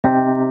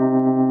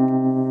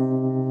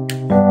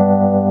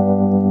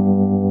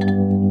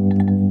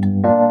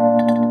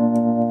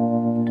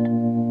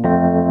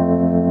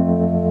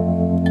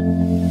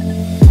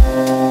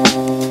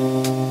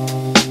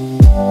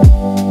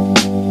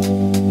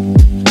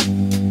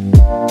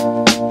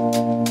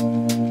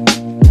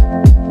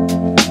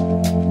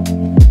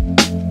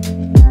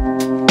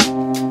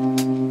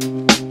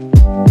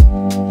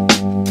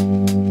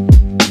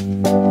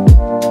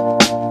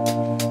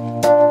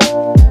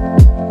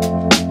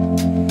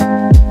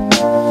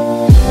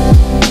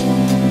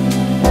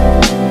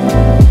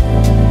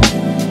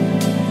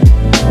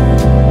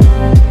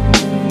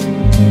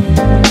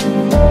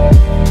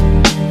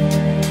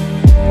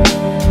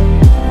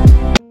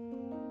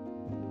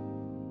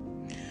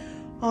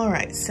All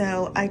right,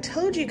 so I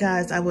told you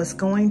guys I was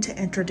going to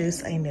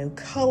introduce a new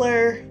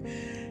color,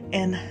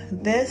 and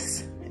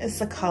this is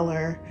the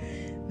color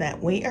that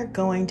we are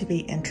going to be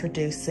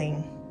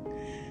introducing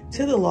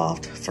to the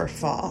loft for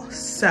fall.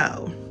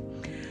 So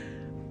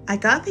I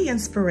got the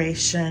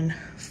inspiration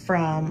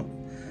from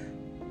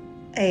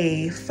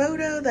a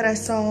photo that I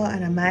saw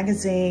in a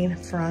magazine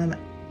from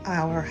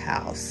our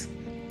house.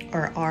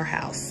 Our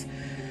house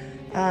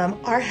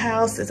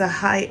is a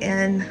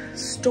high-end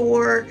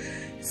store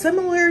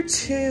similar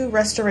to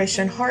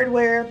Restoration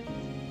Hardware,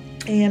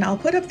 and I'll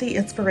put up the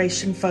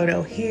inspiration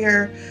photo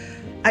here.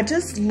 I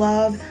just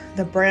love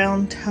the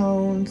brown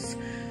tones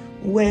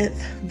with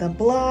the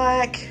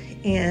black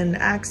and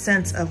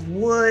accents of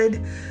wood.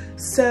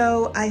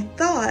 So I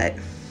thought,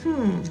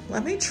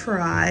 let me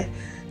try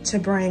to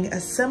bring a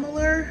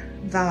similar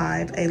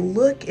vibe, a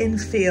look and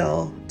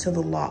feel to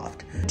the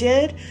loft. I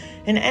did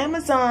an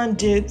Amazon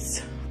dupes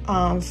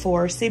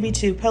for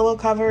CB2 pillow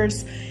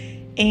covers,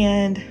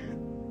 and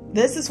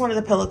this is one of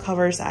the pillow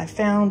covers I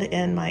found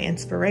in my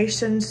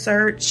inspiration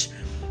search.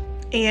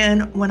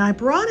 And when I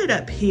brought it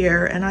up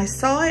here and I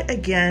saw it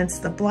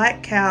against the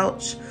black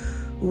couch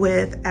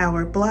with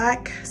our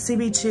black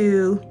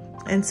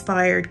CB2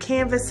 inspired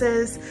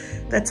canvases,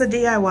 that's a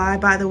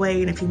DIY, by the way,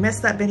 and if you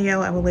missed that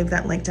video, I will leave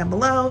that link down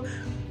below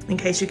in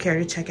case you care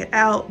to check it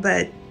out.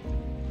 But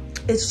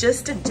it's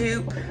just a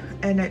dupe,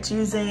 and it's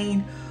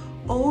using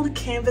old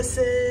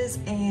canvases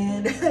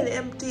and an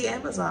empty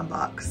Amazon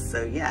box.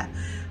 So yeah,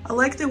 I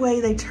like the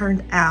way they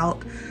turned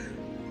out.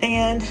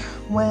 And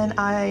when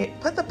I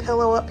put the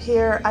pillow up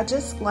here, I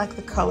just like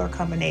the color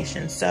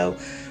combination. So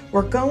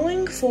we're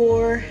going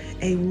for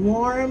a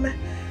warm,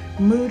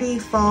 moody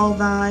fall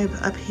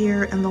vibe up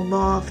here in the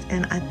loft,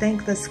 and I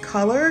think this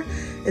color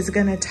is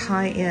gonna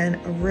tie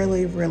in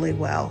really, really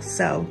well.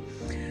 So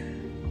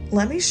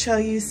let me show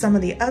you some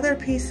of the other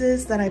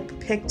pieces that I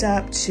picked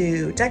up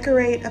to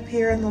decorate up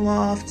here in the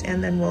loft,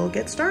 and then we'll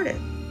get started.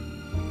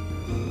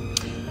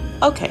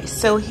 Okay,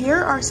 so here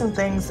are some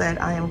things that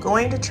I am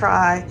going to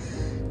try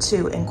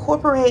to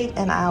incorporate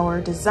in our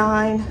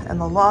design in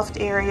the loft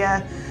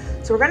area.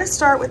 So we're gonna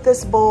start with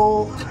this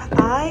bowl.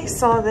 I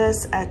saw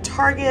this at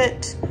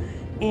Target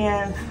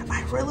and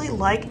I really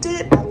liked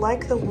it. I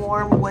like the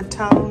warm wood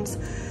tones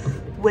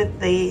with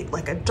the,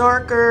 like a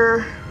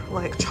darker,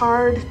 like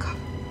charred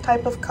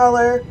type of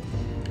color.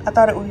 I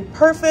thought it would be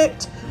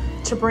perfect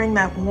to bring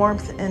that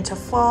warmth into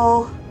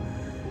fall,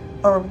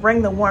 or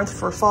bring the warmth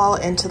for fall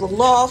into the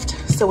loft.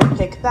 So we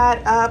picked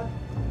that up.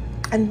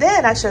 And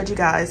then I showed you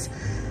guys,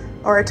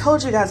 or I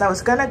told you guys I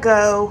was gonna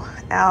go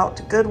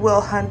out Goodwill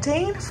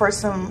hunting for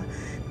some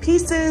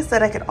pieces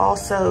that I could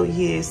also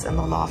use in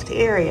the loft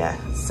area.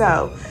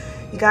 So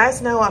you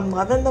guys know I'm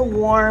loving the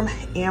warm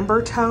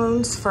amber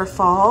tones for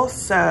fall.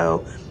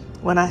 So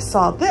when I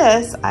saw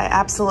this, I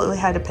absolutely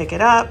had to pick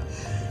it up.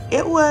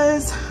 It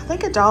was, I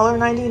think,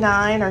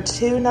 $1.99 or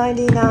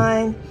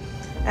 $2.99.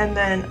 And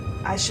then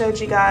I showed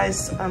you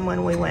guys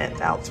when we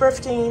went out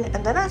thrifting.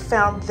 And then I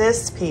found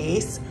this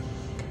piece,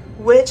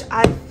 which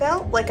I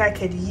felt like I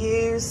could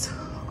use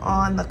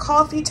on the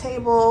coffee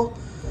table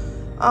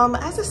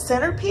as a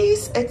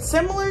centerpiece. It's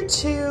similar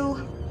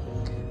to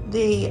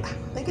the,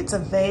 I think it's a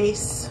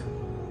vase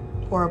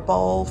or a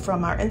bowl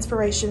from our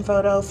inspiration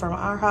photo from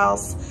our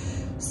house.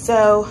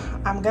 So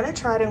I'm gonna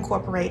try to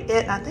incorporate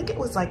it. And I think it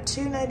was like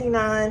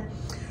 $2.99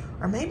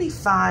 or maybe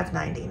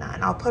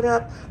 $5.99. I'll put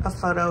up a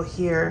photo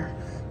here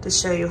to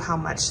show you how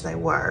much they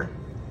were.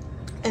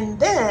 And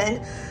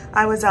then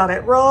I was out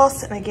at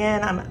Ross, and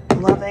again, I'm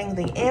loving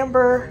the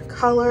amber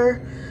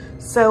color.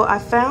 So I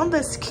found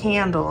this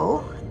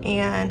candle,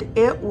 and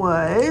it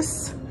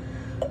was,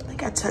 I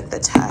think I took the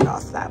tag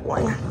off that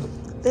one.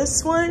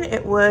 This one,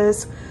 it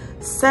was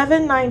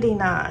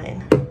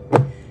 $7.99.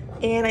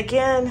 And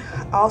again,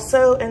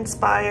 also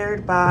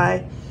inspired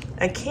by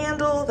a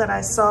candle that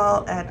I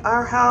saw at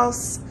our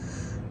house.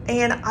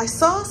 And I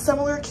saw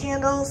similar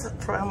candles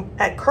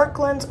at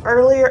Kirkland's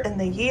earlier in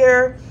the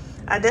year.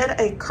 I did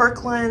a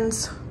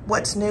Kirkland's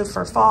What's New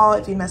for Fall.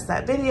 If you missed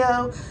that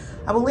video,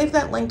 I will leave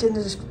that linked in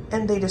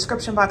the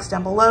description box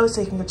down below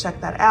so you can go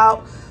check that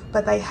out.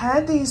 But they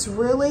had these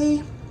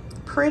really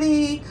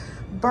pretty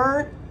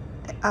burnt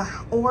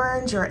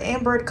orange or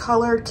amber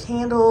colored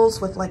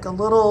candles with like a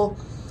little,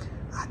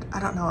 I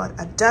don't know,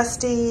 a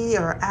dusty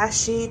or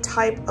ashy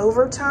type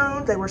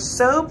overtone. They were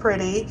so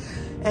pretty.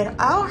 And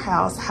our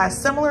house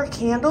has similar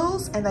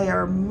candles, and they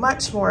are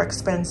much more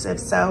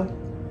expensive. So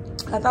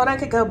I thought I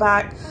could go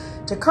back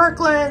to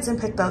Kirkland's and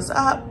pick those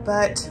up,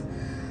 but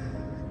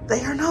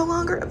they are no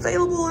longer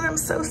available, and I'm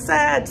so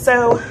sad.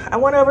 So I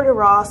went over to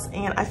Ross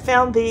and I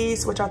found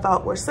these, which I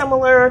thought were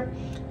similar,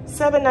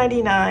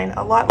 $7.99,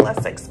 a lot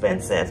less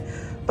expensive.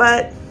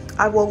 But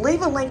I will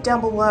leave a link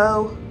down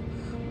below,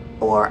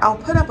 or I'll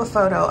put up a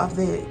photo of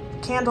the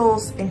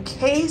candles in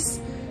case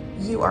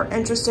you are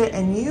interested,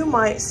 and you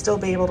might still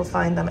be able to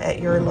find them at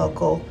your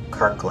local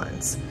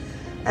Kirkland's.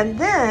 And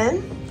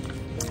then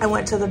I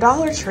went to the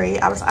Dollar Tree.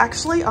 I was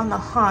actually on the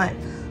hunt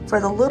for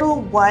the little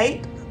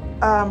white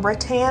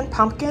rattan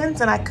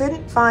pumpkins, and I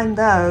couldn't find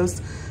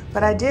those,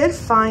 But I did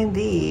find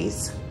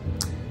these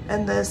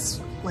in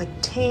this like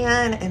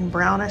tan and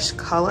brownish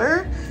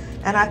color.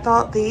 And I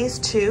thought these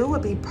two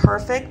would be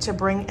perfect to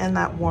bring in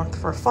that warmth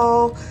for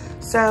fall.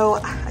 So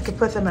I could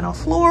put them in a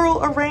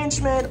floral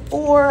arrangement,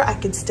 or I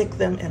could stick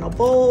them in a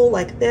bowl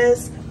like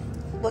this.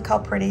 Look how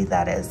pretty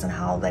that is and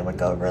how they would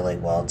go really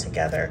well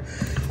together.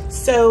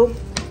 So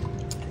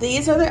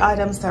these are the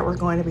items that we're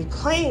going to be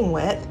playing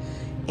with.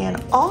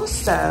 And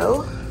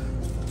also,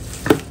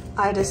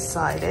 I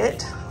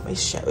decided, let me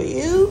show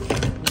you.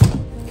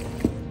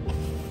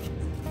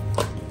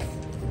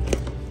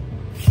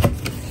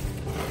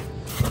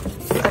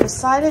 I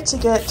decided to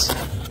get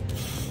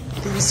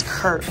these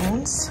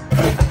curtains,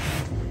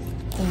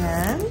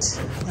 and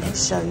let me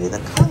show you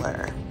the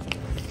color.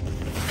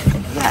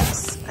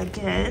 Yes,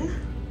 again,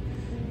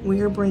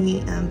 we are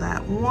bringing in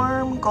that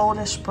warm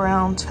goldish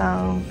brown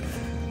tone.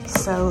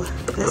 So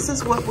this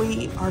is what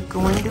we are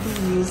going to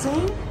be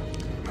using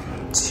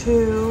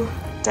to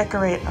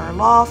decorate our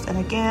loft. And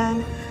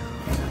again,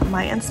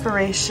 my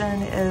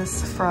inspiration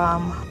is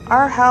from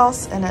our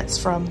house, and it's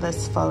from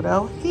this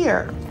photo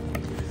here.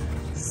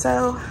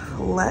 So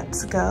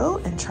let's go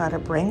and try to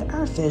bring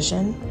our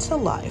vision to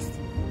life.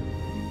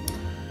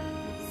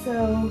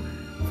 So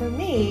for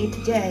me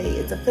today,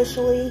 it's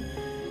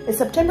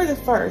September the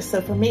 1st.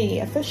 So for me,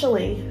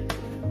 officially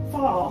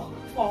fall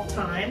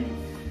time.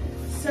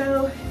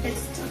 So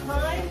it's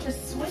time to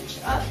switch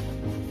up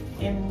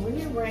and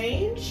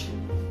rearrange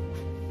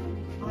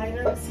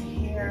items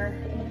here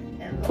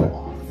in the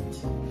loft.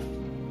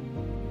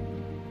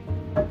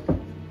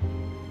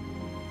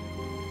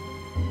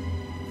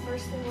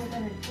 First thing we're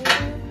going to do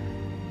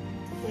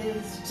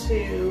is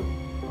to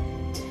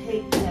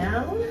take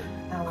down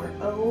our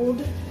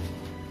old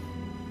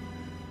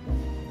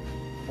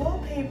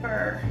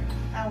wallpaper,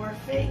 our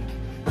fake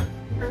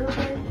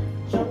urban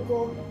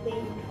jungle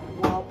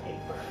themed wallpaper.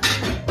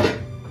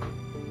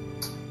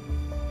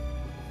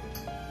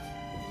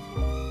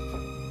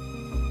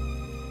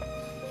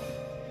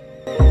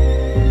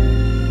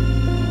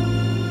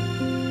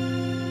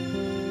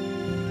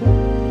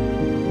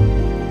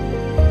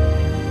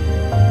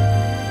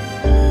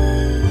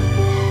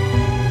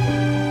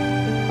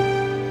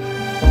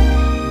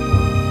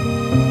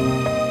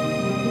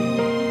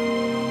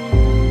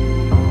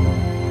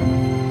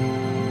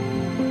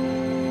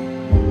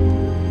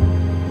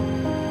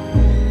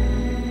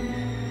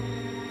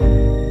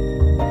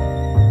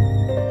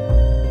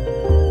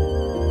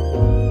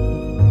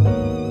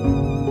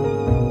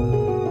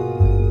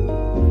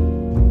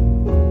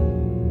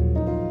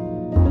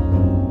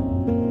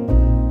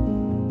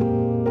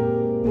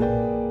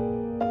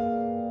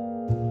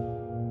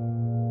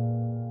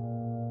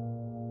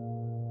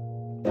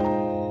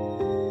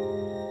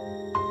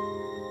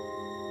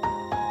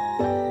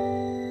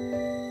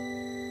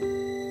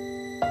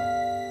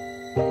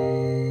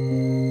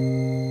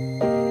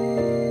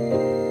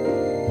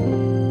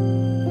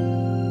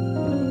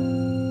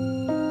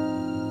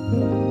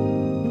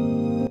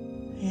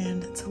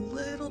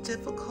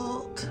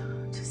 Difficult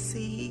to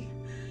see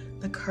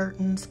the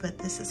curtains, but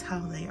this is how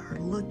they are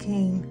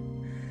looking.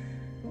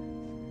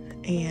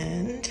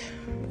 And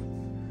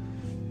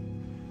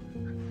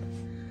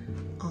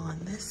on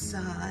this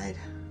side,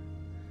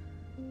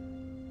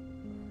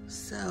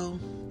 so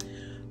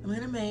I'm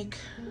gonna make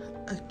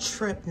a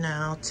trip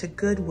now to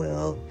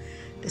Goodwill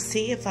to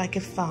see if I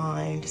can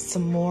find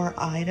some more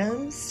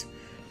items.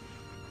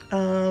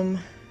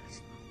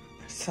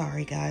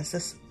 Sorry guys,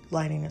 this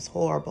lighting is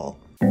horrible.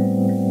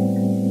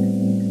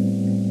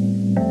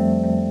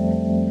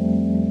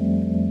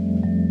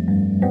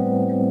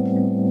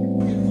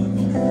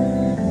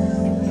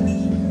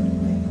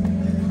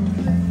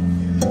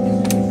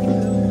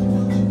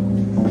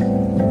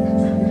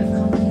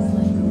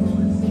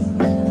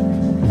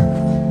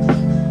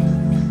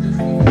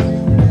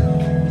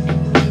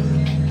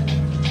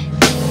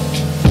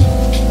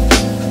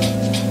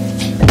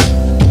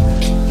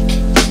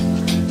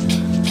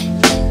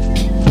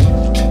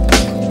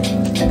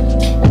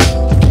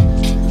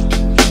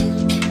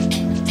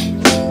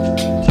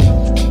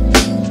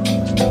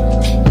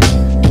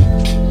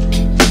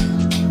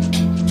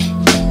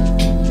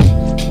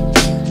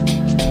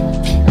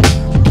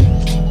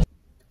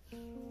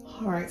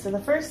 So the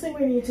first thing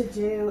we need to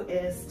do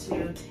is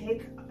to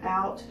take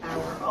out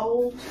our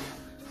old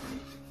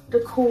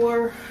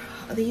decor.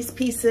 These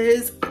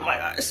pieces, oh my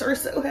gosh, are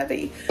so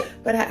heavy.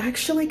 But I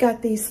actually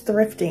got these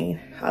thrifting.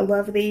 I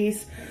love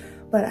these,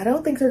 but I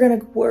don't think they're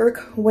gonna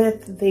work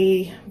with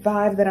the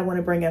vibe that I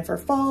wanna bring in for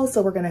fall,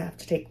 so we're gonna have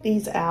to take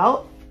these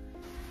out.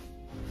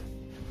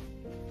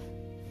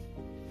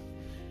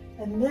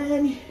 And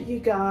then you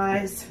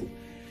guys,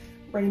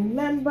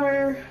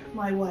 remember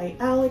my white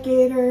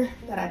alligator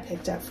that I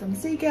picked up from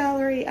Z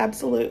Gallery.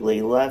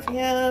 Absolutely love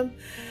him.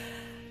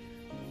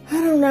 I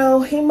don't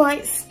know, he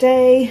might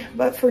stay,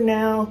 but for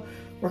now,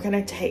 we're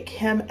gonna take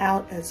him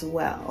out as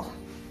well.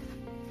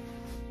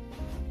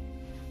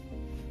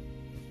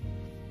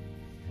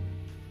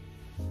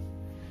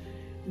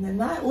 And then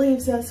that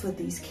leaves us with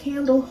these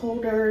candle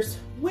holders,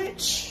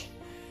 which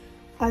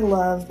I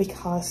love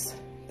because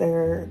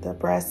They're the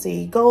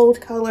brassy gold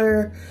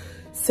color.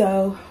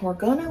 So we're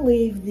gonna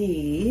leave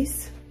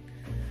these.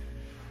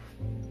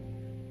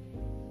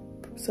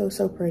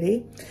 So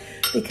pretty,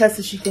 because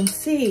as you can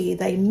see,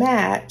 they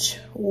match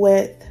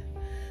with,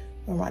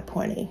 where am I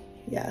pointing?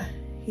 Yeah,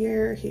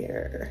 here.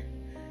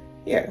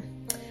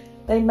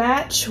 They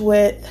match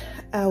with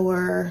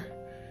our,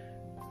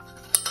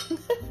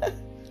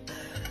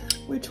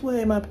 which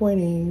way am I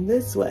pointing?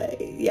 This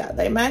way. Yeah,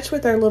 they match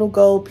with our little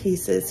gold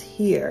pieces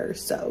here.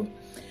 So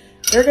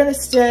they're gonna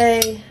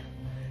stay.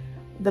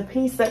 The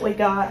piece that we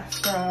got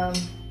from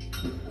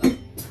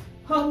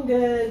Home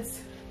Goods,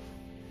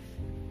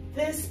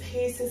 this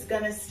piece is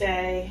gonna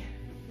stay.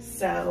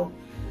 So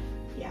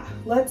yeah,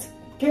 let's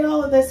get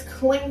all of this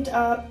cleaned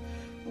up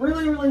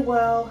really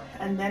well,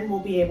 and then we'll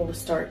be able to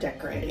start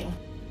decorating.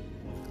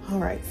 All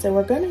right, so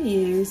we're gonna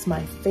use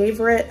my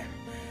favorite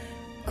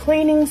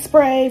cleaning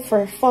spray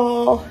for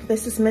fall.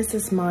 This is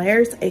Mrs.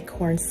 Meyer's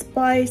Acorn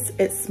Spice.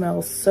 It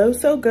smells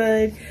so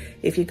good.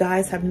 If you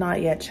guys have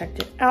not yet checked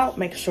it out,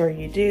 make sure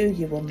you do.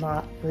 You will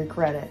not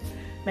regret it.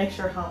 Make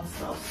sure home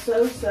smells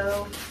so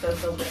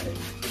good.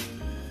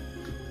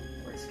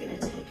 We're just gonna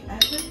take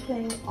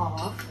everything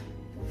off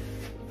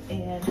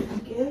and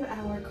give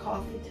our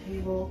coffee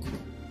table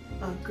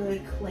a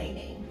good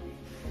cleaning.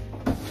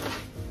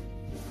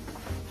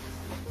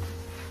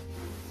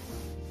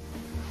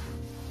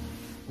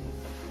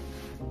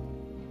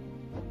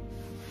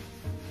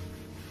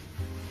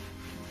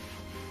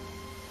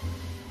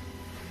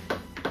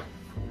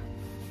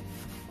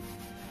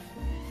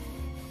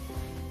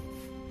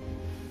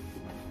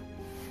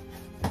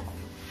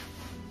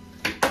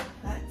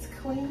 That's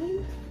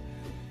clean.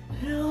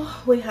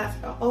 Now we have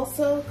to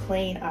also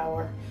clean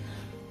our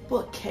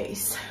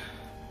bookcase.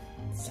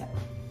 So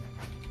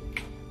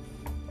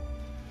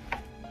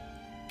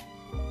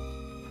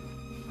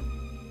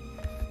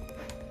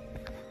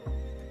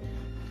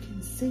you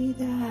can see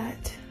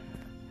that.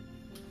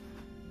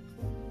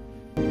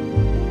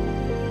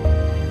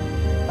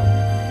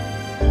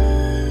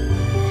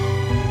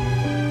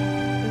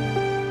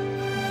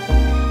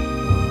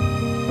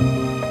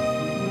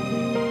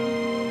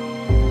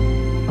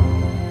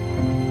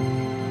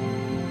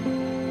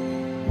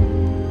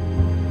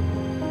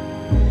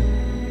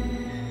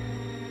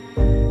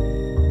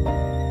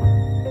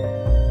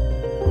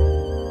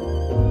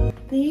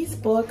 These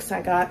books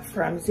I got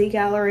from Z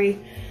Gallery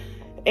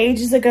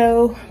ages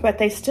ago, but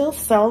they still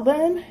sell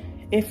them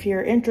if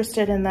you're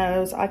interested in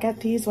those. I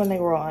got these when they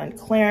were on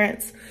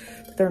clearance.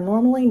 They're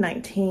normally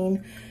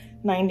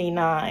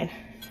 $19.99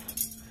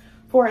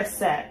 for a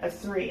set of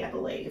 3, I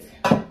believe.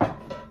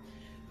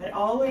 I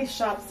always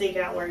shop Z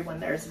Gallery when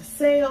there's a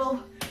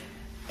sale,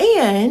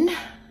 and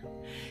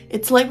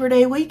it's Labor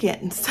Day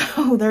weekend,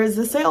 so there's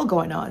a sale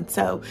going on.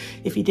 So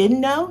if you didn't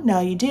know, now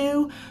you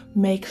do.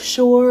 Make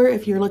sure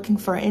if you're looking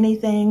for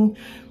anything,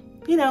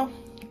 you know,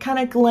 kind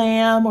of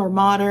glam or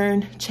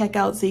modern, check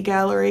out Z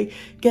Gallery.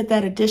 Get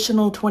that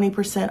additional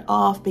 20%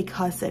 off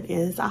because it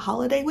is a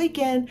holiday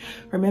weekend.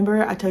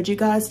 Remember, I told you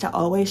guys to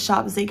always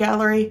shop Z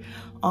Gallery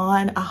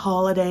on a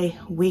holiday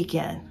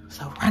weekend.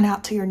 So run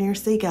out to your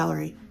nearest Z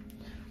Gallery,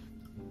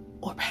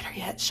 or better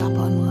yet, shop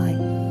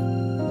online.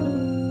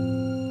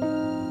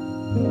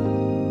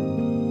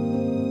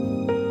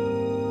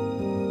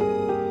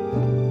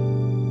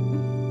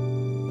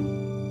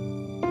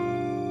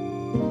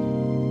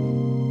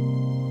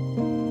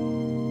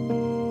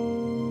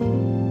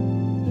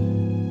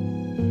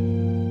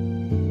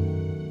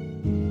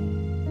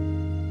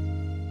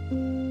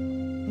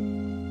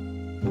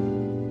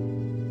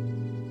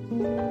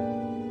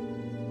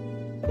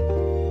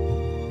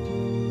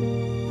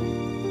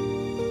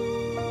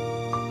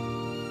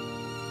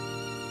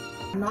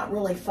 I'm not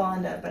really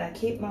fond of, but I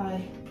keep my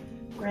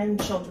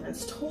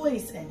grandchildren's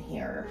toys in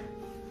here.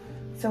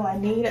 So I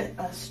need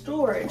a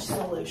storage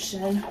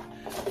solution.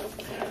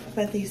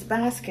 But these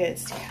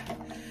baskets,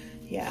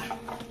 yeah.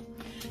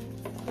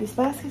 These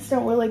baskets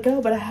don't really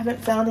go, but I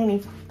haven't found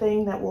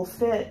anything that will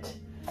fit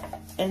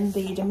in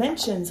the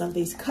dimensions of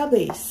these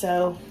cubbies.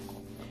 So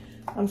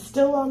I'm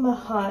still on the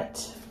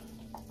hunt,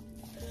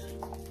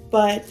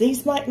 but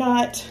these might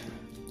not,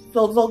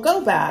 they'll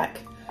go back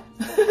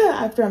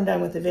after I'm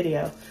done with the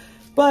video.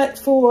 But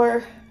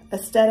for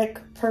aesthetic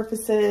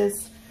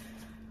purposes,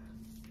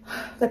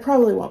 they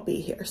probably won't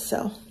be here.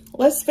 So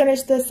let's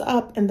finish this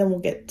up and then we'll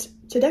get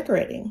to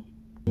decorating.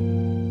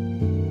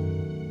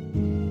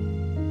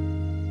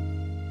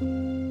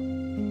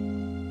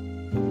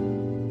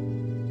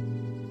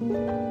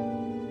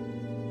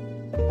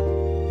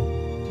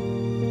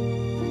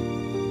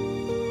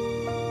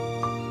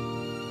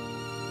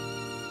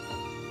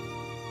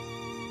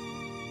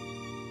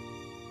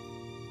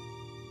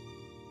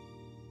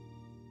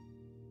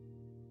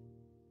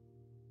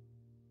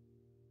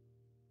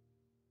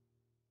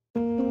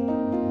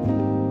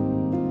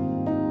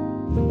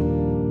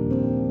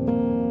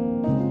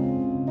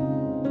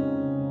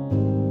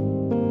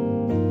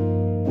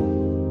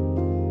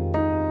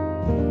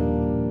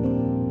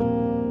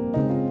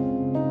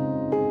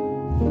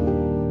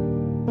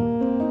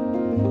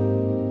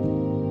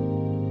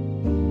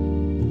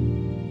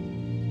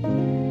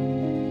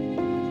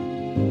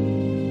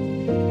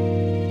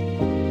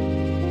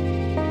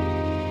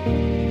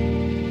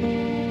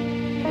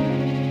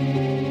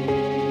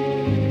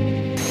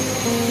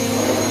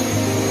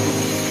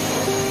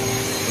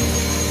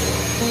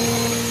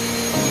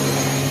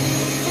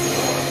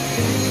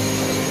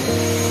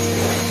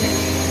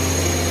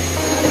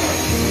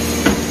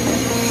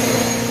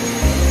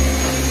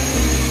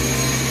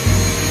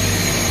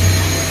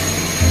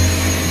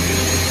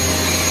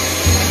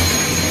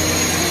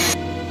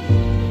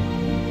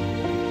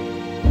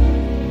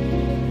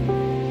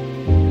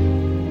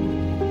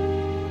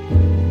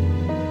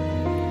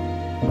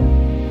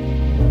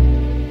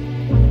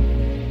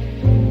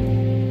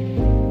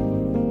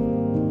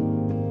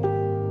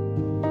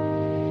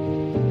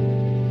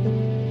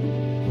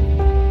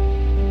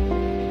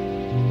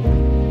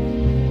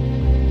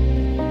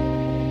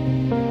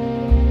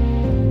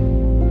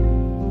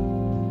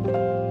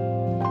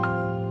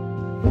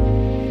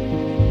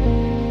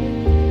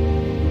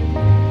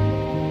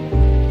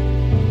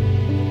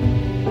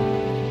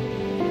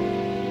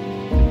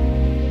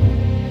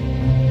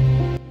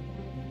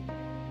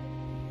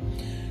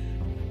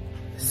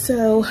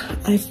 So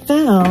I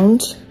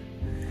found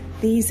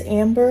these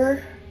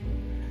amber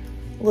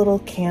little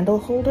candle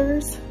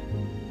holders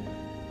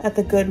at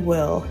the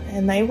Goodwill,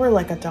 and they were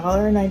like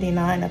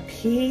 $1.99 a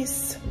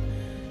piece.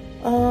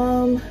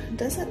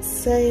 Doesn't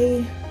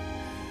say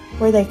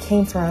where they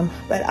came from,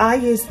 but I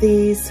use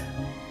these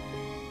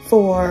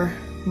for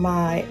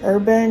my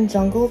urban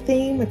jungle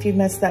theme. If you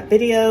missed that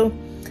video,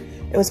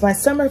 it was my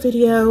summer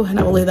video, and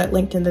I will leave that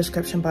linked in the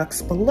description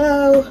box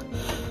below.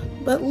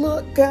 But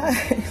look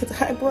guys,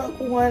 I broke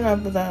one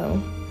of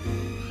them,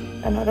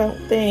 and I don't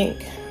think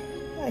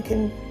I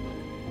can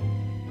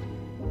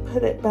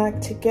put it back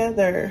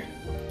together.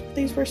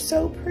 These were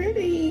so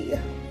pretty,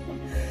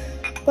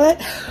 but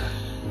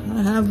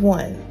I have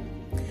one.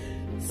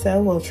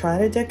 So we'll try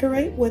to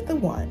decorate with the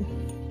one.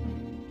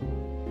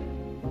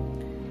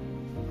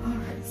 All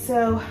right,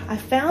 so I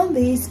found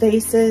these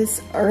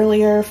vases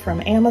earlier from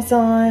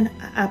Amazon.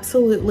 I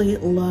absolutely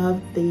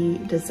love the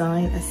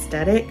design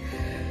aesthetic.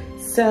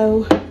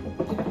 So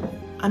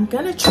I'm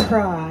gonna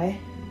try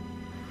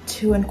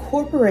to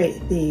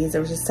incorporate these.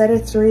 There was a set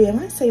of 3, I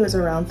might say it was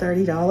around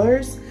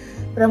 $30,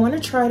 but I wanna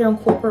try to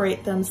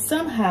incorporate them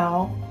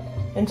somehow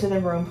into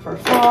the room for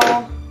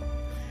fall.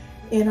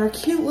 And our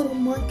cute little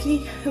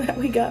monkey that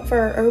we got for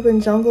our urban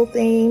jungle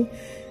theme,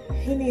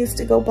 he needs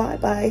to go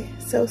bye-bye.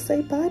 So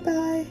say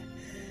bye-bye.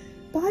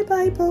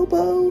 Bye-bye,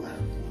 Bobo.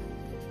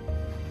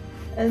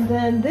 And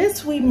then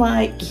this we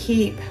might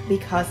keep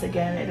because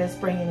again, it is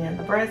bringing in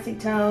the brassy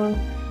tone.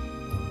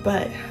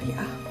 But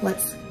yeah,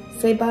 let's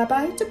say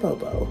bye-bye to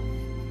Bobo.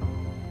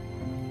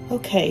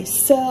 Okay,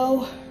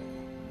 so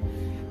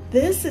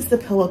this is the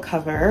pillow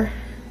cover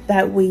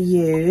that we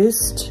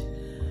used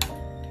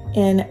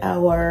in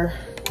our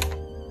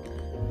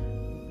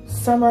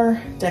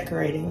summer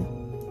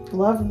decorating.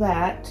 Love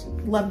that.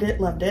 Loved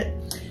it, loved it.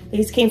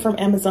 These came from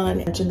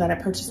Amazon. I mentioned that I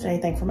purchased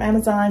anything from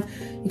Amazon.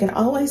 You can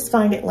always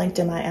find it linked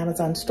in my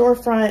Amazon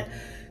storefront.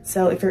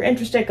 So if you're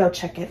interested, go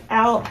check it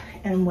out.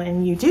 And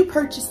when you do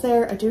purchase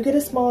there, I do get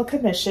a small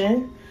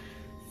commission.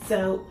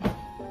 So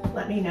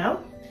let me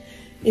know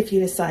if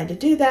you decide to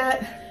do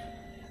that.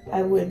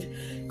 I would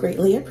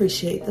greatly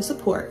appreciate the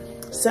support.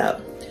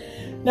 So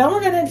now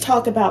we're going to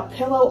talk about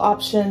pillow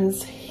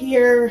options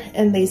here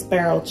in these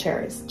barrel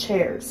chairs.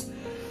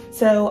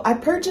 So I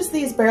purchased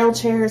these barrel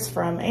chairs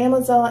from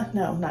Amazon,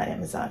 no, not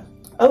Amazon,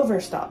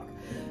 Overstock,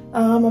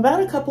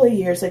 about a couple of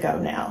years ago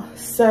now.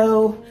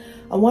 So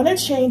I want to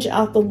change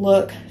out the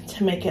look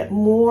to make it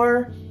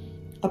more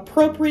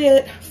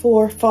appropriate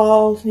for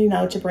fall, you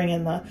know, to bring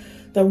in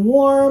the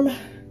warm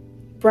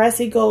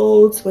brassy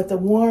golds with the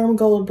warm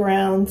gold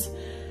browns.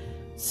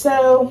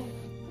 So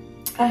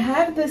I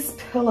have this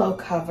pillow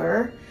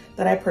cover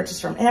that I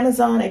purchased from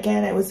Amazon.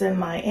 Again, it was in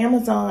my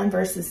Amazon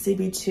versus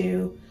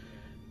CB2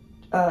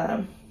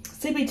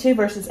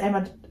 versus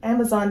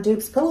Amazon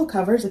dupes pillow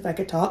covers, if I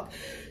could talk.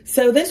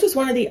 So this was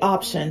one of the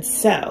options.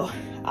 So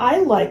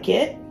I like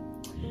it.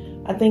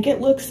 I think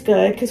it looks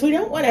good because we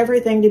don't want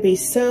everything to be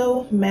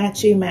so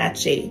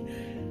matchy.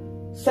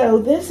 So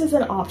this is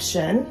an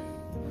option,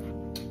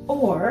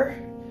 or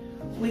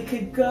we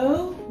could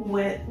go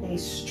with a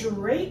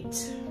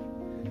straight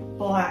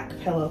black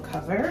pillow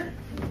cover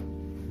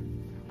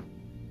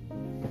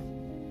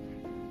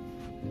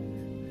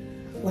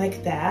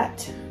like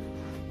that.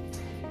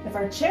 If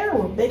our chair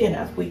were big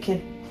enough, we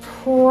could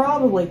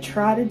probably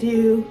try to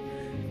do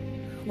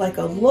like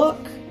a look.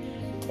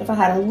 If I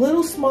had a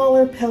little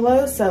smaller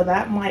pillow, so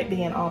that might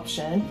be an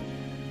option,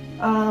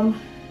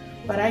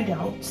 but I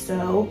don't.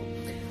 So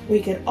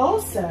we could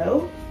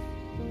also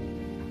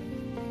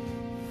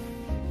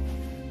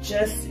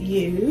just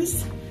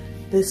use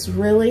this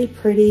really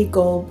pretty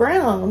gold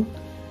brown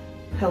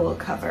pillow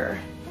cover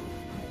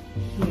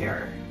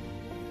here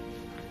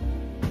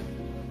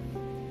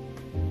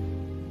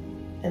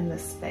in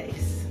this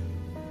space.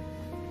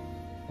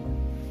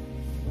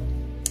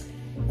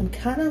 I'm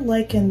kind of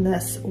liking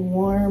this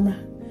warm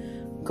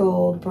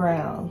gold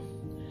brown.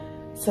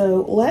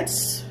 So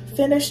let's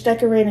finish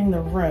decorating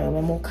the room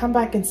and we'll come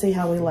back and see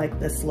how we like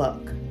this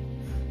look.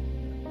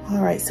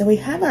 All right, so we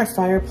have our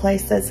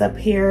fireplace that's up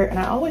here, and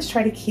I always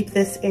try to keep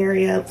this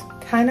area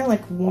kind of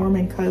like warm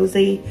and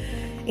cozy.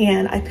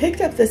 And I picked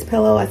up this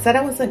pillow. I said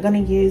I wasn't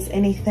going to use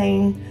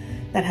anything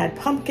that had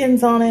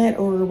pumpkins on it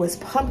or was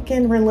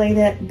pumpkin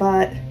related,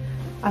 but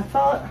I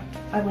thought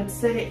I would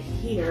set it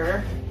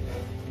here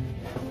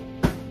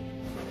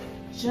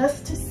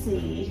just to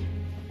see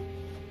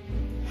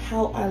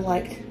how I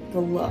like the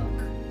look.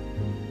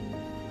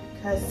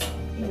 Because,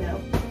 you know,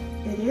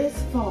 it is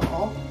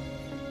fall,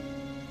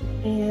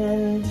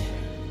 and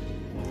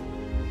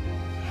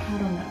I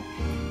don't know.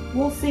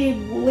 We'll see.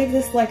 We'll leave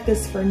this like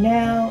this for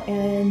now,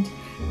 and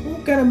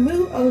we're gonna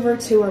move over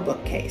to our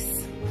bookcase.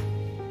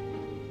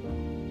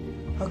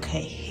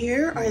 Okay,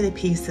 here are the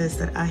pieces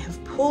that I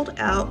have pulled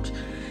out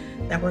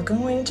that we're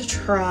going to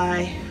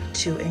try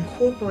to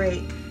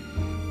incorporate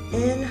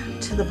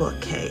into the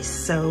bookcase.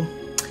 So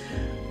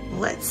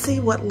let's see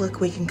what look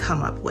we can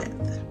come up with.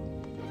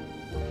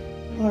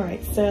 All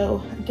right,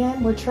 so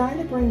again, we're trying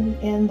to bring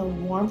in the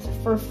warmth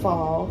for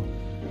fall,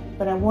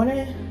 but I want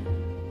to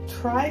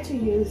try to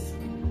use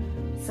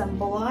some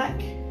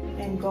black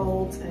and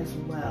golds as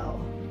well.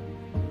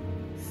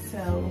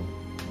 So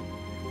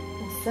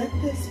we'll set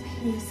this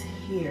piece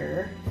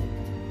here.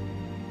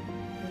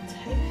 We'll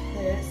take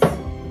this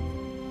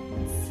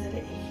and set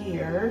it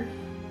here.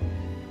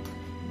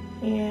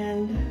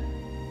 And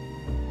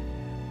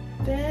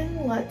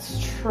then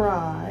let's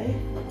try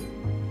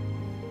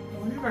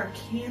one of our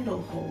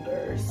candle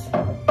holders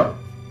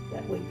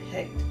that we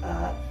picked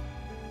up.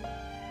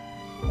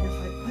 And if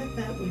I put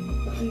that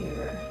one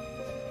here,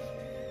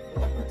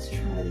 let's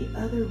try the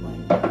other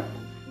one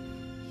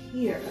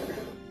here.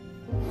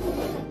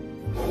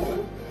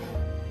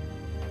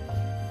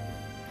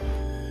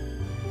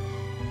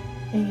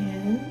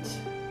 And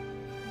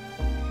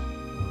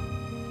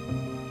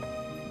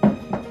I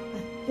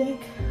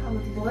think I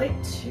would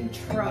like to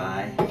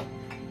try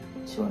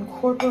to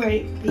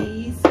incorporate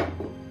these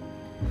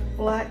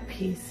black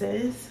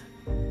pieces.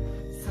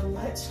 So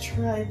let's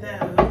try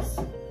those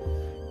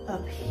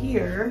up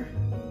here.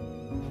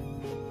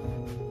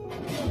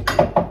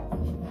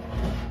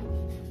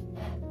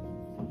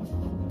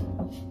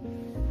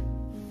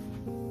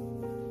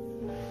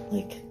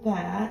 Like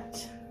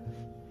that.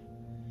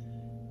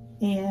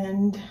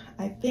 And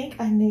I think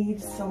I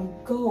need some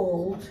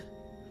gold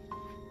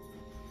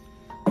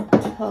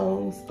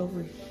tones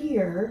over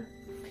here.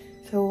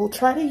 So we'll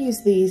try to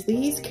use these.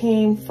 These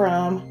came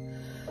from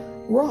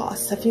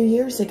Ross a few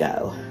years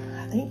ago.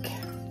 I think,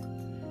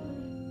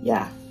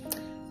 yeah,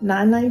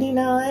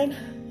 $9.99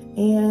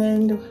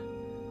 and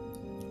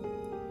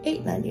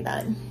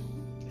 $8.99.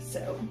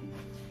 So,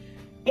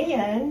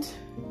 and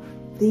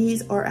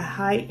these are a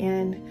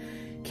high-end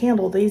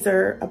candle. These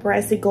are a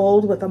brassy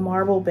gold with a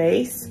marble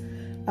base.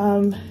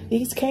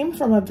 These came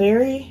from a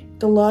very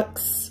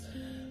deluxe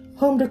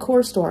home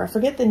decor store. I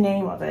forget the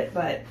name of it,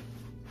 but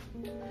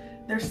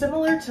they're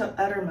similar to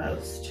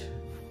Uttermost.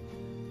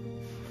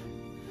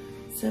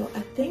 So I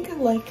think I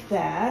like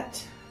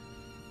that.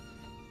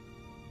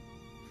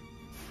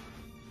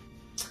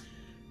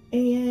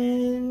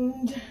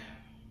 And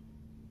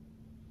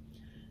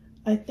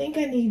I think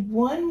I need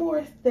one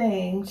more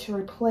thing to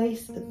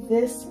replace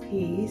this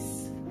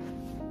piece.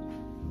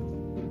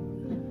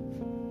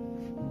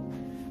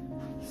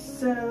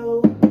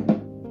 So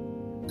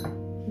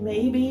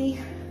maybe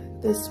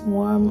this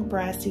warm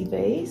brassy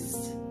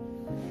base.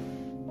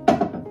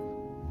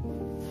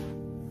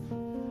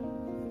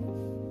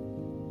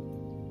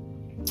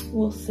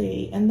 We'll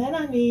see. And then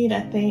I need,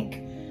 I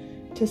think,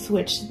 to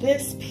switch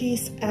this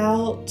piece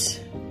out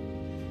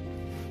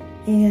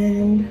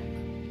and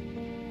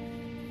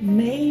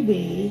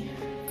maybe,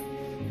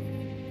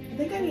 I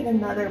think I need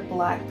another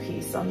black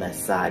piece on this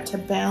side to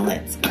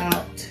balance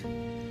out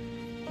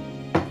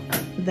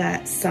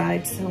that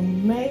side. So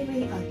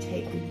maybe I'll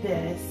take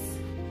this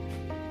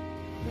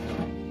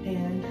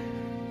and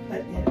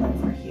put it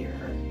over here.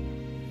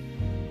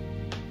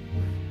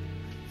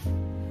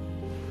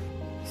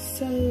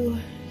 So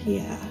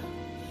yeah,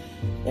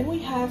 then we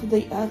have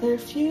the other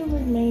few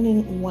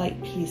remaining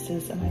white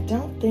pieces, and I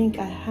don't think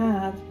I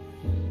have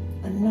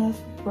enough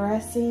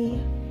brassy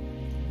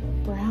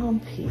brown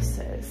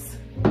pieces.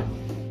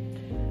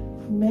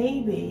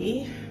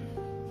 Maybe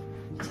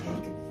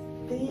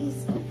take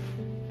these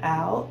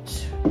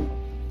out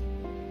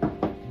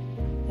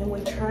and we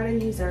try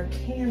to use our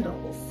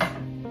candles.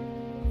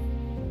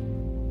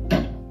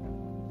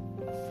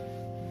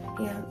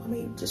 And let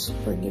me just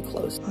bring you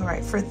close. All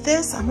right, for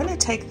this, I'm gonna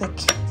take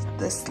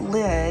this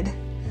lid,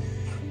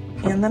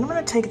 and then I'm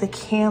gonna take the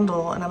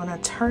candle and I'm gonna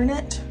turn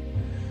it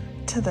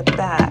to the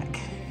back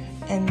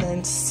and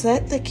then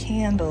set the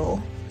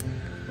candle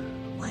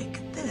like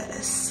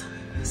this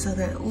so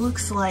that it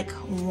looks like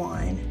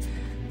one.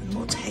 And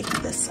we'll take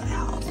this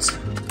out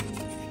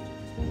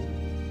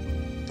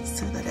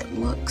so that it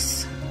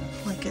looks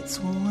like it's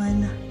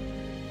one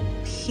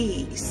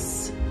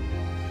piece.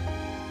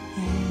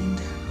 And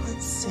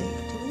let's see,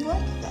 do we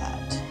like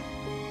that?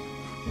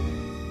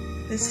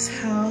 This is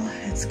how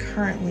it's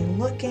currently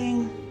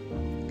looking,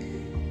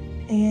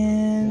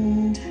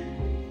 and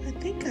I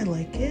think I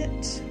like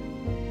it.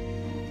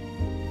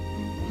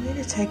 I need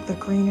to take the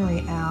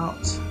greenery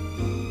out.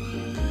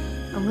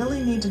 I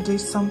really need to do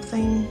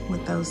something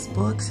with those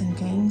books and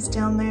games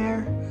down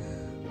there,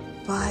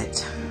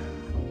 but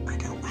I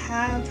don't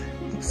have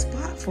a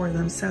spot for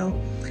them, so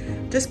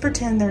just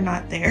pretend they're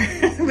not there.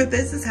 But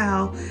this is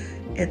how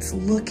it's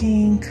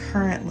looking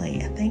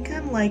currently. I think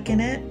I'm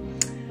liking it.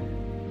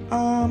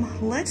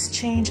 Let's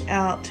change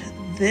out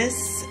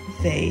this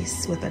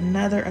vase with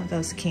another of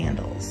those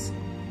candles.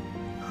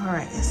 All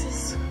right, this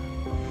is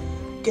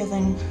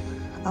giving,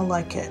 I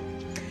like it.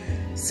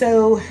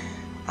 So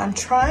I'm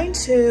trying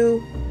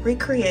to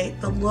recreate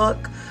the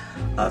look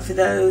of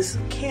those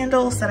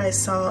candles that I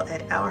saw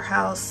at our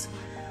house,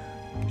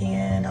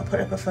 and I'll put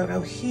up a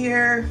photo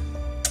here.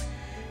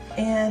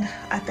 And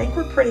I think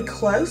we're pretty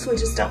close. We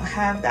just don't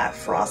have that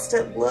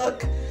frosted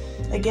look.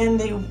 Again,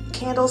 the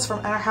candles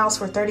from our house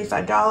were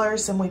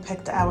 $35, and we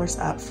picked ours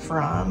up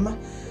from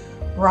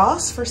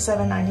Ross for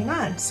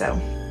 $7.99. So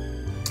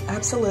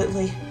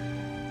absolutely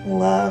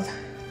love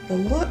the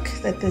look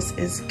that this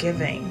is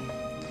giving.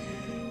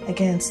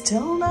 Again,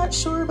 still not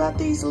sure about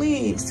these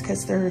leaves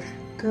because they're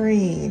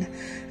green.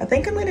 I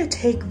think I'm gonna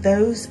take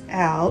those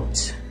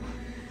out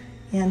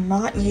and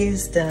not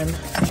use them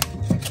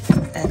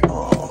at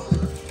all.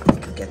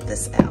 Get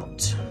this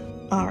out.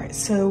 All right,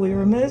 so we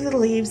remove the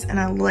leaves and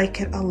I like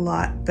it a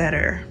lot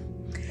better.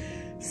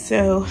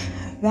 So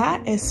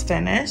that is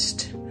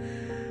finished,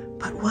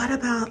 but what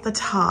about the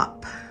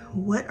top?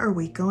 What are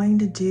we going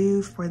to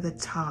do for the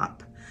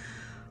top?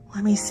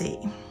 Let me see.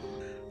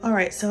 All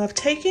right, so I've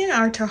taken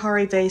our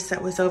Tahari vase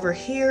that was over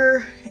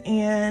here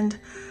and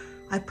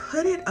I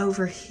put it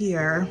over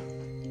here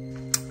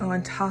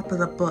on top of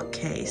the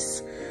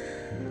bookcase.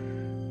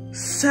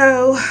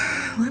 So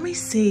let me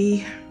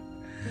see.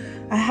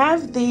 I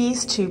have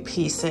these two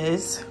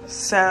pieces,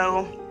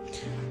 so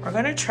we're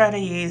gonna try to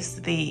use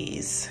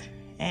these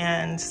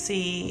and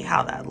see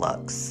how that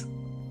looks.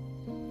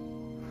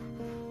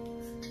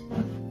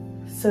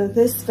 So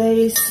this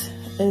vase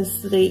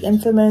is the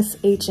infamous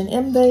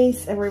H&M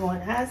vase.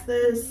 Everyone has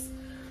this.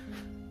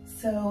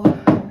 So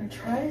I'm gonna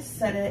try to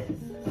set it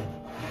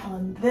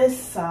on this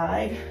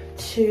side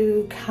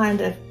to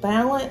kind of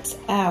balance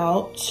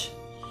out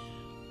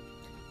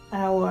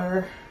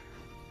our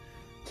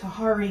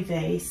Tahari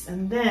vase.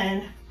 And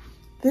then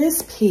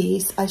this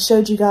piece I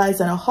showed you guys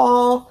in a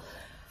haul.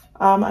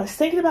 I was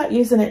thinking about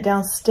using it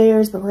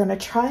downstairs, but we're gonna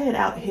try it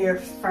out here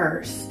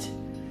first.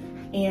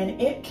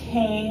 And it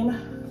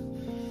came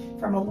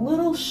from a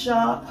little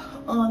shop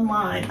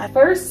online. I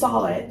first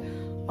saw it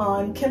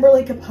on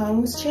Kimberly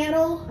Capone's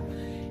channel,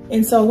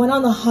 and so I went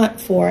on the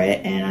hunt for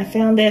it, and I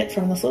found it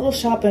from this little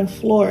shop in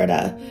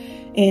Florida,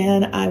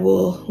 and I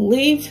will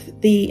leave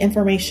the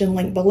information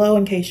link below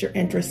in case you're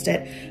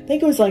interested. I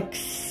think it was like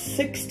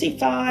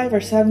 $65 or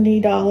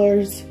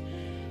 $70,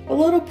 a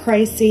little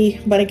pricey,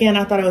 but again,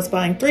 I thought I was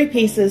buying 3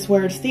 pieces,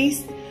 whereas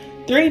these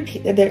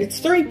it's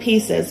 3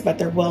 pieces, but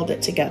they're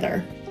welded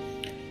together.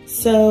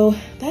 So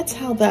that's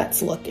how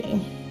that's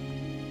looking.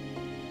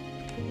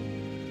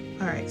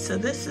 All right, so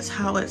this is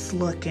how it's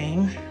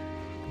looking.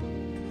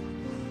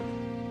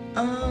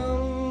 I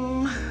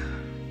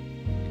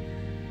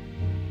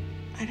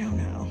don't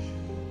know.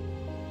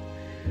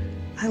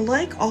 I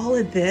like all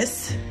of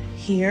this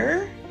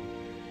here.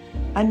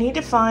 I need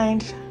to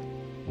find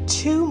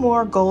 2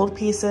 more gold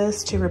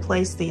pieces to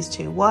replace these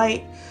 2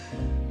 white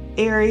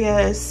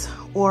areas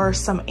or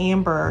some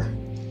amber.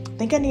 I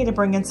think I need to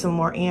bring in some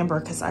more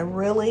amber because I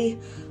really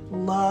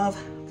love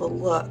the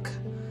look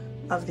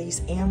of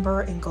these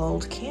amber and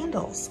gold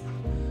candles.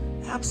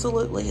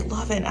 Absolutely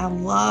love it. I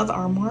love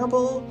our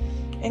marble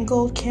and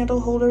gold candle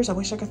holders. I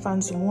wish I could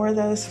find some more of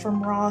those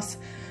from Ross.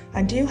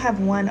 I do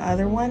have one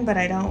other one, but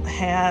I don't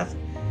have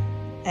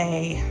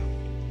I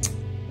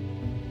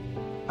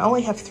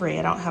only have 3,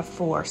 I don't have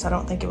 4, so I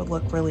don't think it would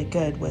look really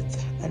good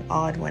with an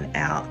odd one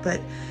out.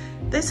 But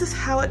this is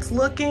how it's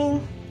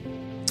looking.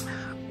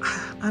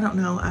 I don't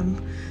know,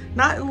 I'm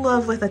not in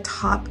love with the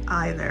top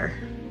either.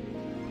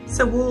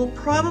 So we'll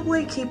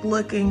probably keep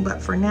looking,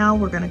 but for now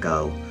we're gonna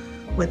go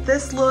with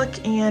this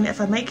look, and if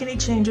I make any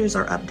changes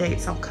or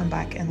updates, I'll come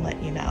back and let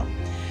you know.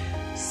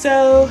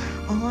 So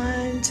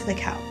on to the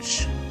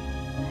couch.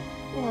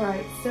 All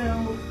right,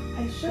 so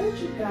I showed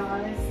you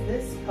guys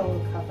this pillow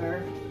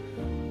cover.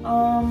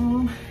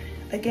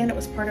 Again, it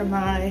was part of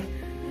my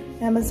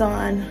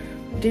Amazon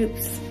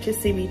dupes to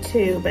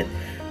CB2, but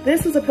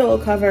this is a pillow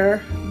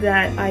cover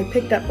that I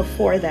picked up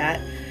before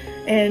that.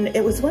 And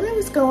it was when I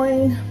was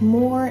going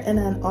more in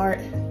an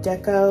Art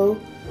Deco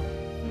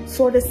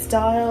sort of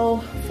style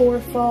for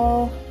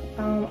fall.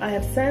 I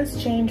have since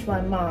changed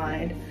my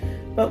mind,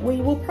 but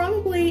we will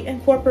probably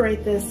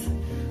incorporate this,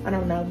 I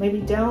don't know,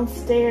 maybe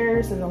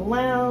downstairs in the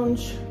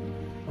lounge,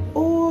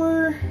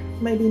 or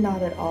maybe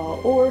not at all.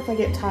 Or if I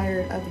get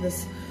tired of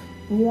this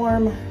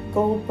warm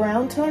gold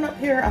brown tone up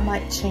here, I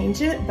might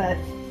change it, but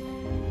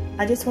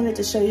I just wanted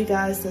to show you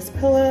guys this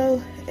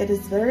pillow. It is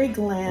very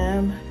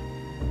glam,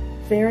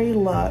 very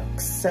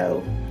luxe,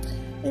 so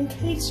in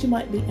case you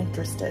might be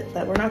interested,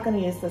 but we're not going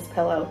to use this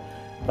pillow,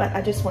 but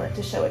I just wanted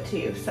to show it to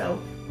you.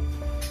 So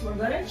we're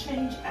going to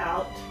change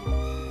out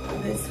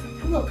this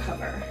pillow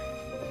cover.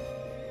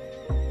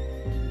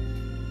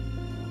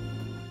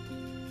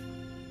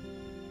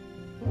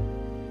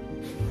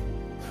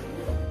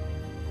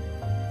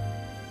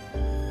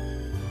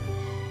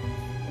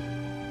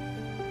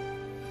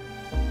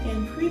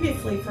 And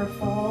previously for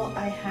fall,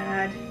 I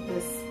had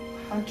this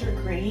hunter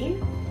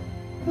green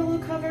pillow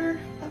cover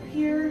up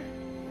here.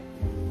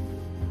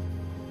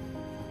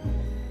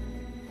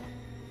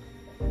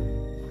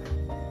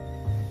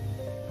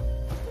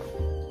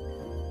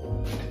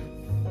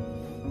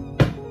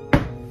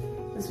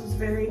 This was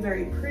very,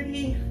 very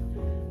pretty,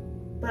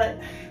 but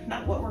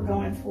not what we're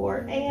going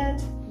for.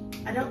 And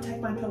I don't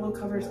take my pillow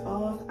covers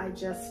off. I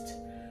just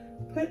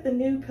put the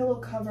new pillow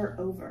cover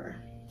over.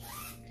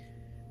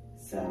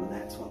 So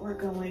that's what we're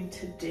going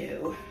to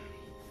do.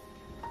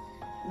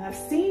 And I've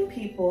seen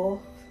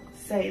people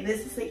say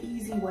this is the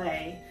easy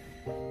way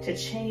to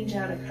change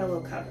out a pillow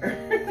cover.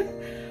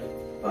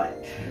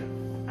 But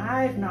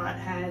I've not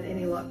had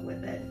any luck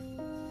with it,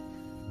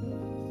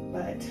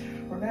 but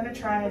we're gonna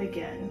try it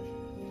again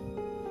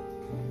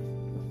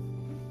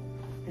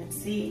and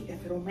see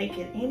if it'll make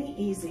it any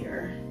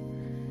easier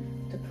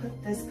to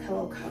put this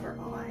pillow cover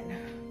on.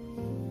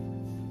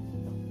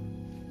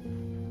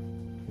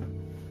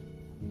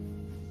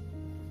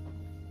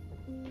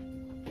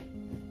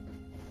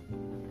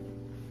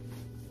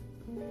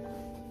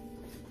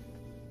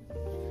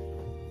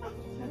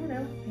 I don't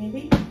know,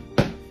 maybe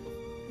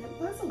it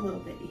was a little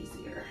bit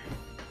easier.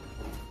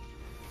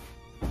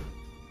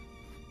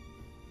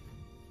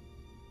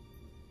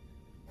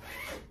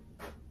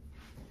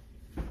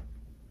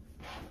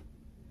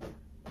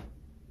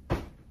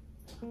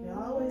 We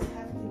always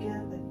have to give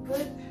a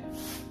good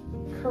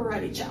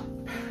karate chop.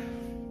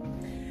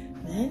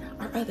 Then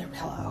our other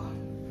pillow.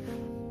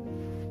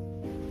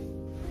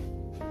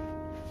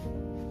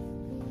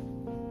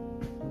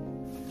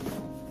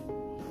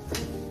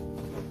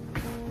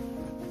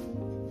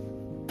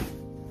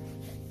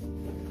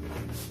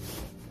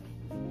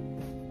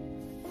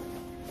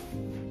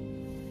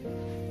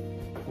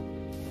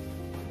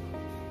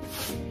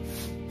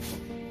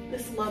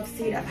 This love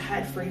seat I've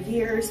had for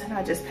years, and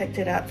I just picked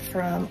it up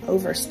from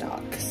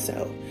Overstock.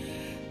 So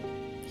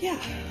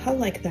yeah, I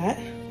like that.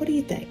 What do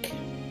you think?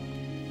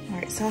 All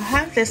right, so I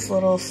have this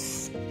little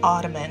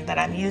ottoman that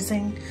I'm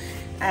using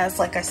as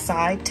like a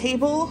side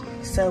table.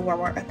 So when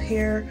we're up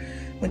here,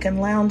 we can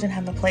lounge and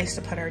have a place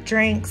to put our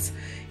drinks.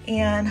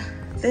 And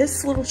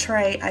this little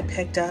tray I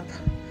picked up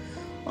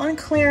on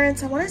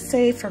clearance, I want to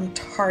say from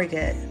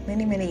Target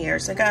many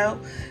years ago.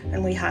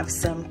 And we have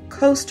some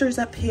coasters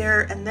up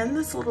here, and then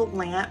this little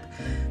lamp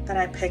that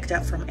I picked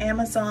up from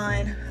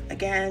Amazon.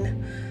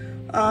 Again,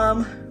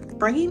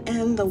 bringing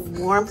in the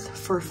warmth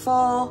for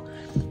fall.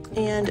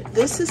 And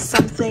this is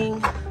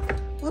something,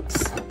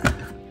 whoops,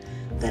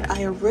 that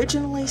I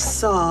originally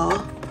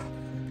saw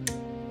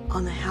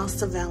on the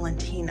House of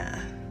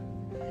Valentina,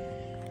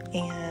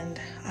 and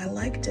I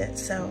liked it,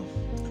 so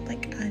I'm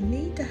like, I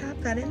need to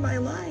have that in my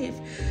life.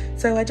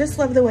 So I just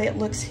love the way it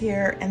looks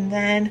here. And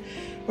then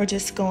we're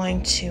just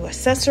going to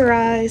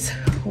accessorize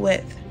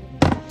with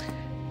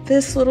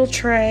this little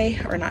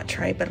tray, or not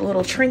tray, but a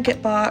little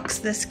trinket box.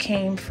 This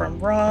came from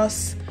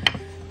Ross.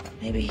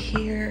 Maybe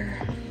here.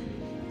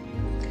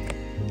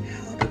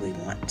 How do we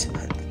want to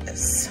put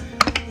this?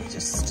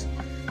 Just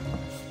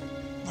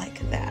like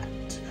that.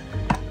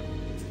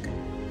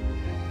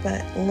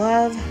 But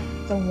love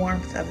the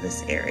warmth of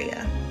this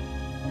area.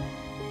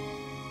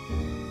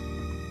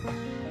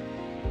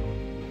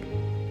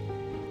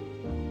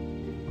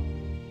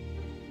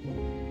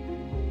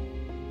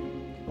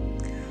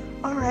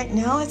 All right,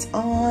 now it's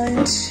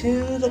on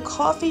to the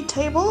coffee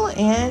table,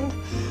 and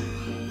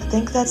I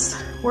think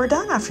we're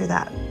done after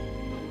that.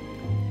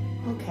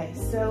 Okay,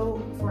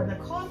 so for the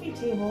coffee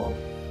table,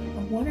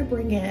 I want to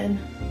bring in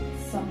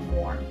some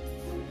warmth.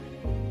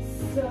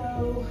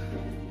 So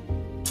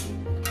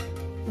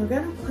we're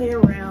gonna play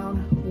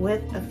around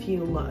with a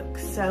few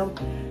looks. So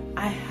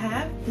I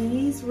have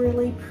these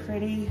really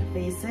pretty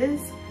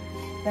vases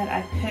that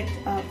I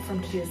picked up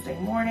from Tuesday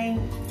morning.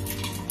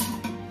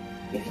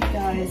 If you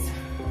guys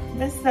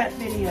missed that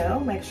video,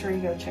 make sure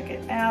you go check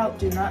it out.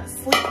 Do not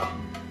sleep.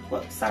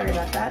 Whoops, sorry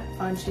about that.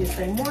 On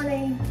Tuesday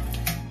morning,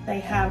 they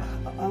have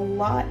a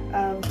lot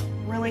of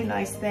really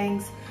nice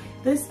things.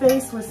 This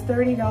vase was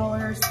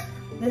 $30.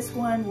 This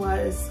one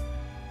was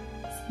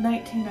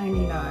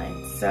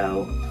 $19.99.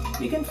 So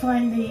you can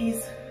find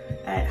these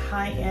at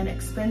high-end,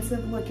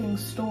 expensive-looking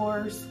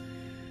stores,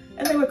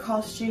 and they would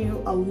cost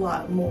you a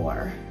lot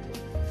more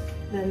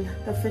than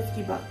the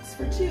 50 bucks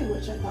for two,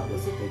 which I thought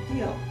was a good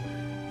deal.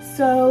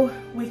 So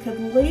we could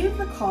leave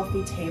the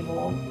coffee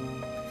table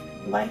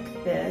like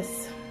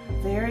this,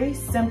 very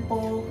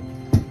simple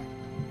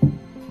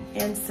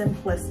and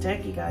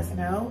simplistic. You guys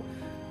know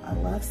I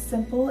love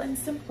simple and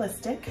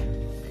simplistic.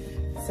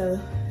 So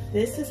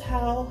this is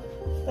how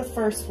the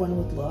first one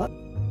would look.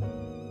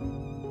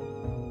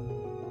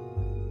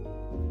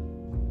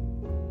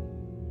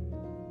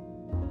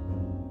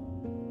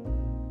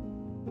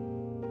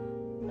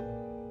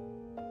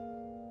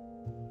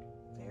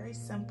 Very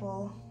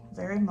simple,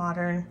 very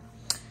modern.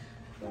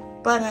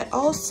 But I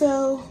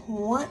also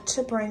want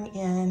to bring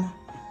in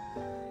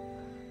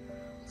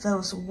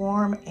those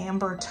warm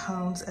amber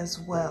tones as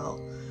well.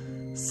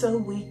 So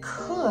we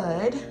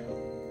could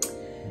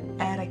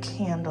add a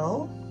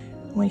candle.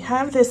 We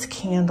have this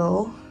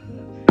candle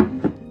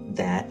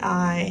that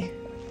I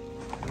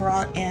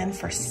brought in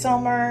for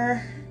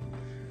summer.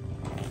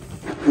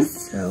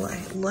 So I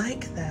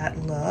like that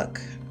look.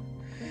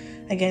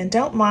 Again,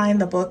 don't mind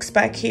the books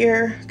back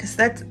here because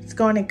that's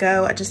going to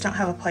go. I just don't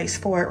have a place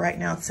for it right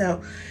now.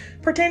 So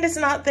pretend it's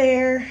not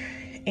there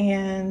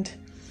and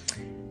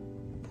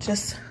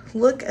just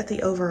look at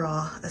the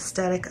overall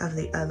aesthetic of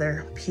the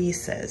other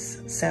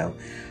pieces. So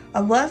I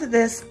love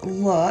this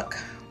look,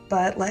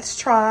 but let's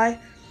try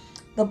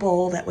the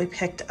bowl that we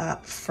picked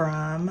up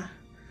from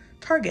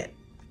Target.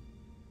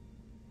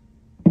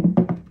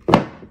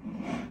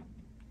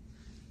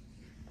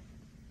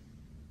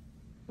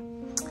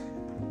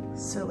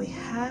 So we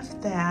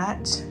have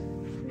that,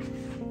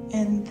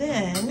 and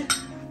then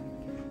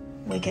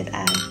we could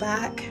add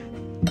back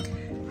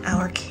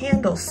our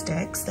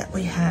candlesticks that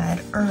we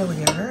had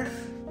earlier,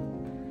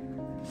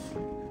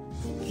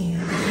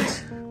 and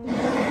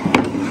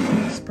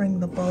just bring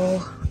the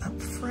bowl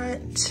up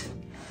front,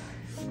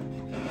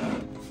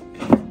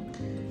 a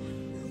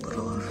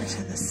little over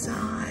to the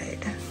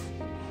side,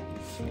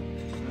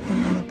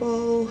 and then the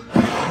bowl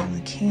and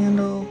the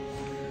candle.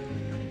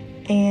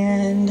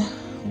 And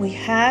we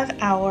have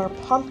our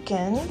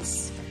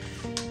pumpkins,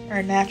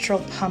 our natural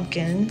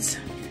pumpkins.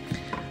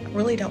 I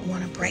really don't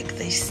want to break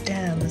these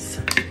stems,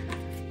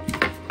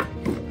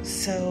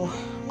 so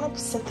I'm going to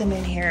set them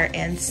in here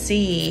and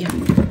see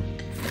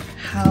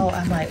how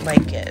I might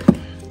like it.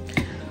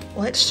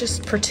 Let's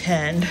just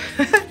pretend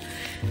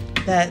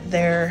that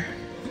there's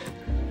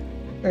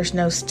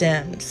no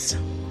stems,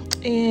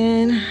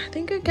 and I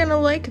think I'm gonna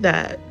like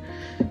that.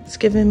 It's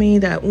giving me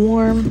that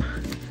warm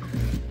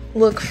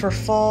look for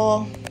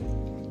fall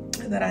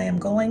that I am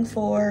going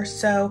for.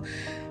 So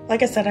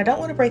like I said, I don't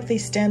want to break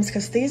these stems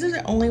because these are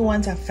the only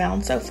ones I've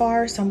found so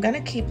far, so I'm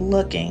gonna keep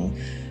looking,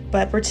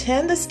 but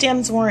pretend the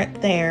stems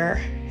weren't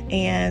there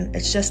and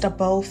it's just a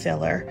bowl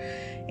filler,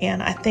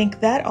 and I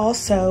think that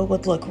also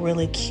would look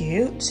really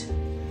cute.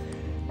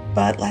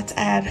 But let's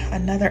add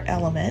another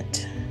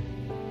element.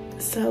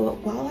 So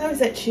while I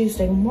was at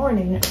Tuesday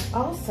morning, I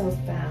also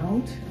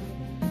found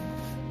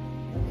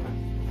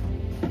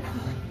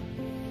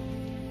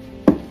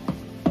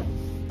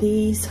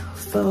these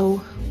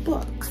faux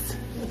books.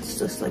 It's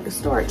just like a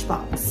storage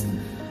box.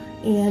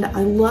 And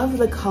I love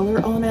the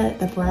color on it,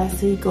 the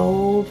brassy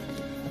gold,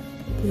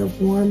 the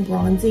warm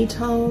bronzy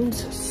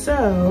tones.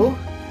 So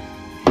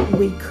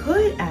we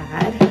could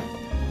add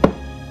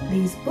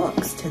these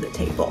books to the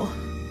table.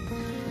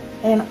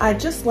 And I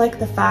just like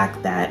the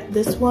fact that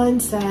this one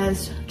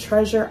says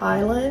Treasure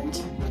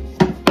Island,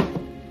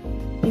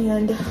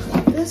 and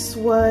this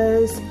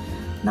was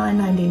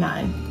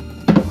 $9.99.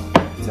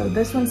 So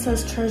this one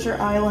says Treasure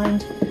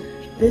Island,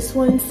 this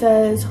one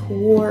says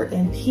War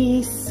and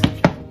Peace,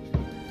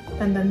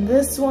 and then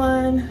this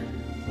one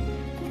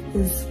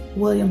is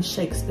William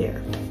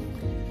Shakespeare.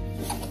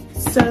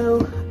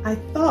 So I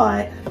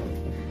thought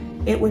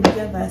it would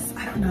give us,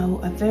 I don't know,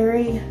 a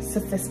very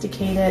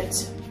sophisticated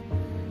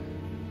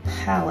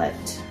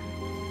palette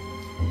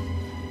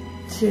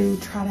to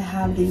try to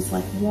have these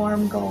like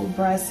warm gold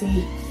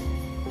brassy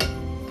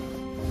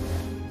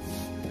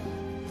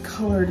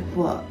colored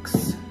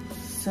books.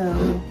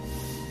 So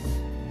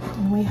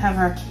we have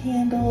our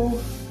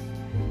candle.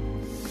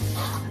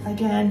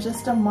 Again,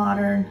 just a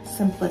modern,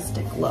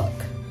 simplistic look.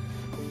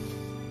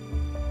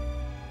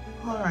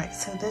 All right,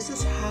 so this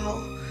is how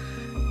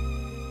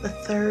the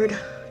third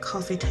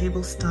coffee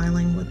table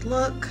styling would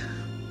look.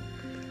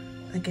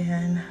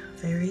 Again,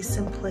 very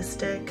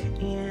simplistic,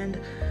 and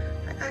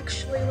I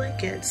actually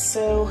like it.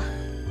 So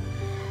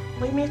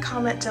leave me a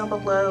comment down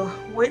below,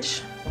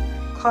 which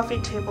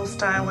coffee table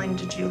styling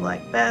did you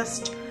like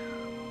best?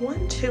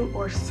 1, 2,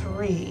 or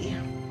 3?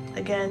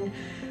 Again,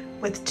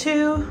 with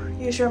 2,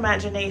 use your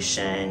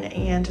imagination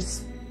and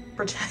just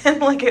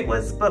pretend like it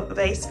was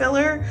vase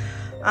filler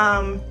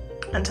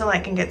until I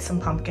can get some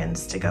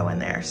pumpkins to go in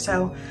there.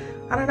 So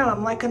I don't know,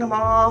 I'm liking them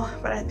all,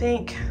 but I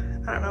think,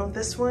 I don't know,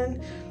 this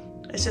one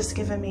is just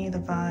giving me the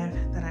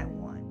vibe that I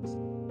want.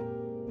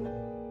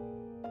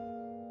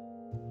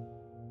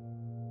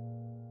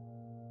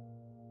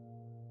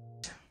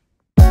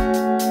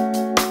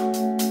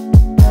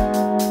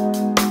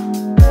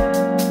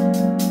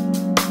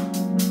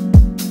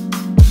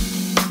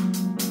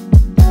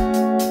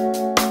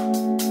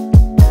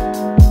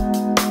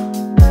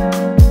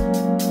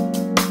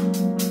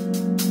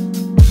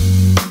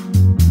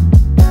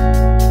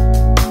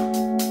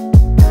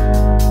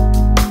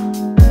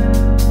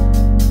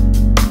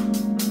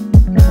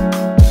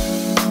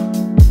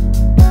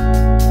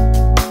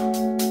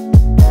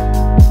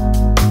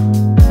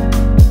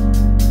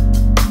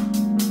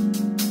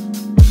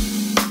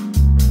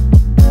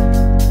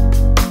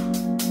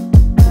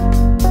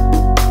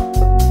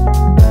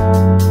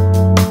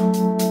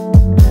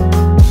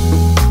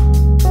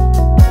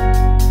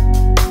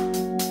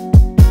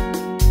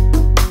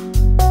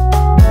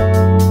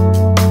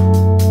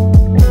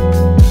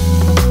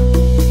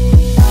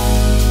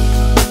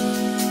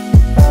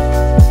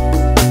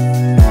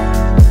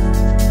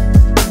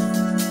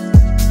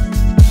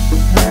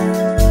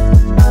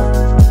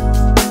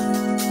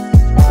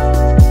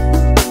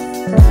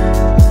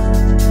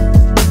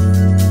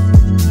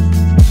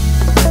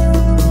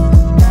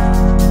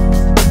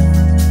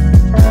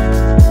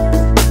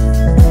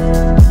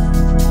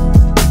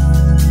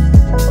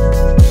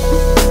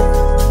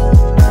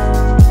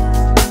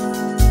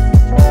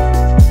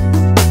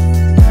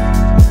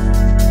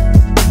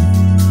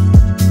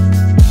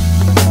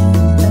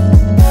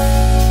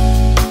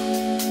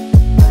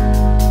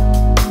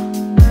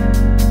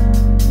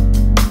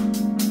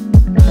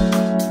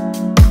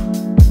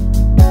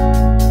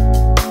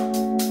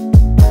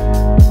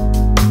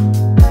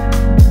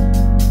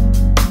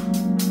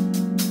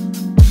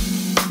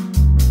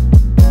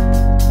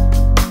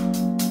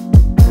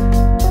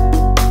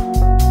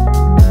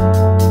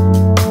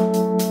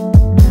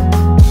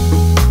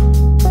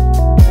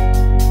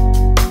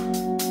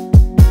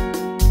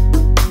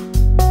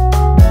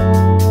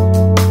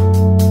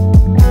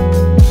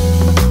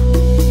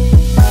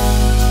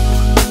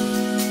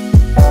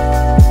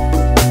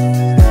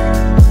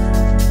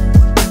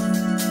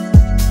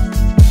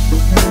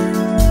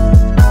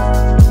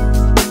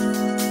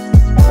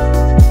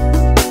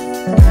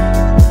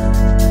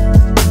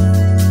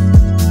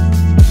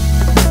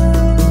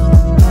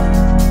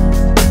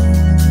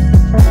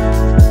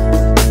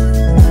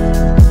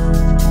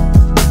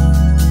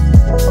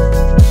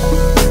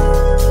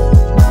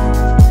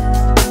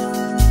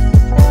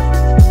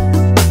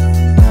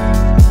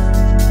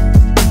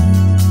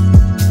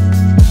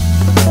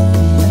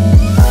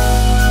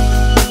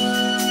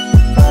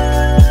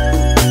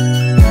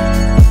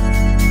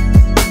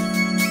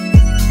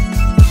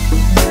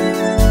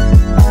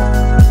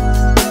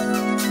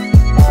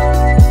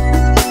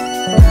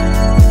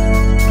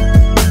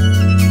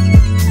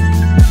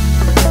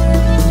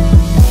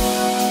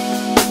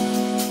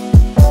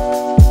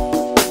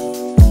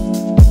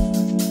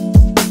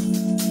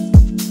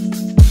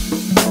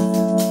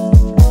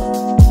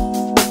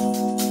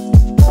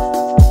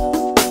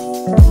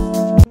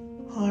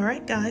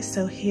 guys,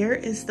 so here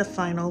is the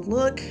final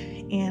look,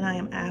 and I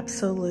am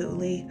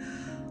absolutely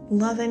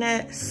loving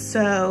it.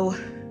 So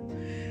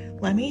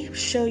let me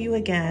show you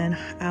again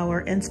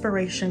our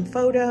inspiration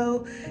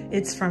photo.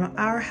 It's from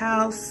our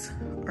house,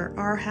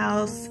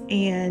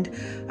 and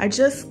I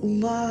just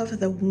love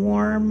the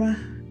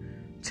warm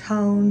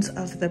tones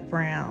of the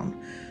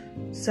brown.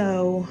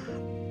 So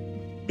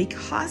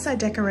because I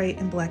decorate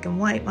in black and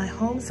white, my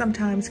home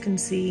sometimes can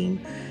seem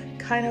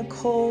kind of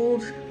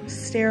cold,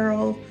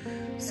 sterile.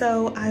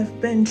 So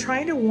I've been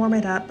trying to warm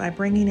it up by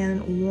bringing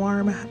in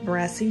warm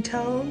brassy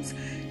tones,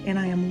 and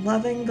I am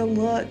loving the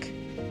look.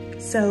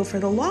 So for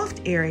the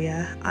loft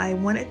area, I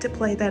wanted to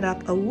play that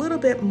up a little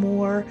bit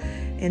more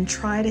and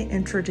try to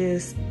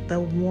introduce the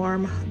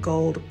warm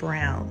gold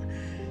brown.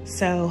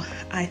 So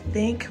I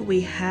think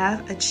we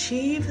have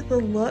achieved the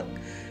look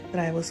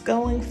that I was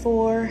going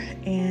for,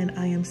 and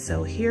I am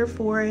so here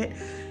for it.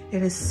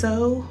 It is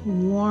so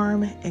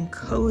warm and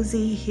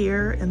cozy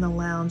here in the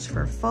lounge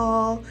for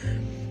fall.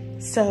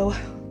 So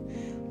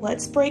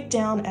let's break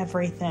down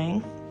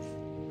everything.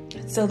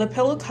 So the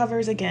pillow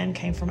covers again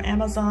came from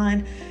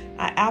Amazon.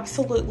 I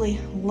absolutely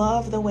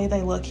love the way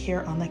they look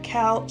here on the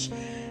couch.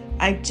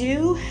 I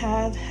do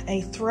have a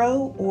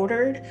throw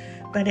ordered,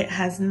 but it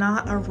has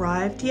not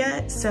arrived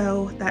yet,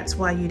 so that's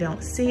why you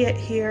don't see it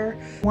here.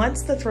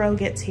 Once the throw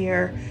gets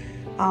here,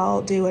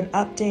 I'll do an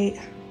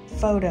update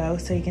photo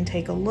so you can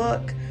take a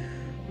look.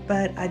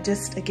 But I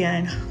just,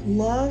 again,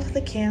 love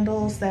the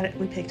candles that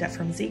we picked up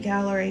from Z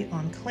Gallery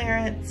on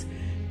clearance,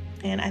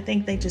 and I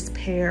think they just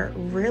pair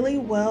really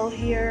well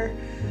here.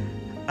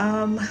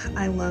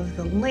 I love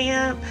the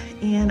lamp,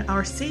 and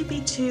our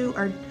CB2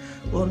 are,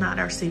 well, not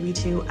our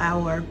CB2,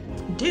 our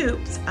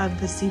dupes of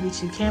the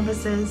CB2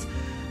 canvases.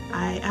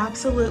 I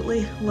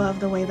absolutely love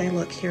the way they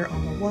look here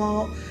on the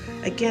wall.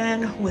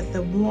 Again, with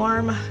the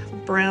warm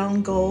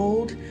brown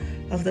gold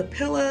of the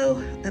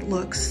pillow, it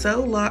looks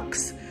so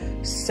luxe,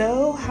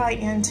 so high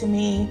end to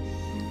me.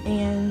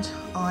 And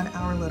on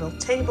our little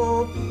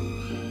table,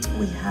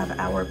 we have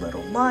our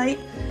little light,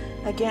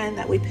 again,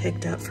 that we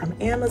picked up from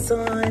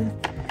Amazon.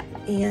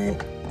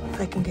 And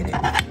if I can get it,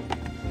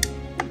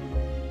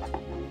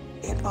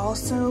 it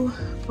also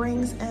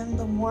brings in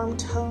the warm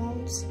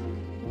tones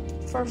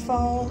for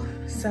fall.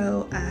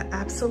 So I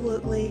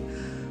absolutely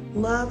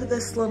love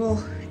this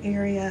little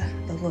area,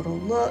 the little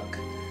look.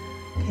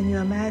 Can you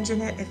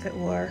imagine it if it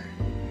were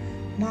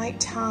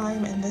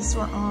nighttime and this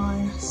were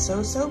on?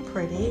 So, so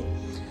pretty.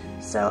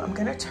 So I'm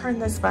gonna turn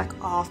this back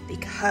off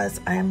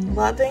because I'm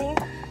loving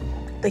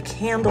the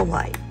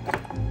candlelight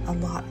a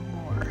lot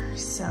more.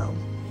 So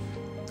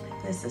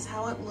this is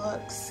how it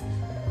looks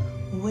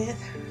with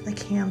the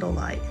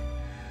candlelight.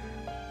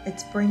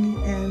 It's bringing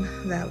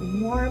in that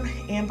warm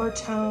amber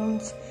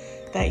tones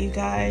that you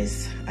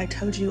guys, I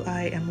told you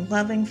I am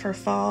loving for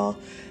fall.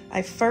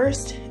 I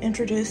first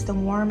introduced the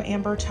warm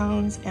amber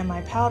tones in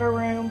my powder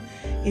room.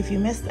 If you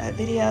missed that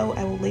video,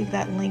 I will leave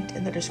that linked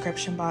in the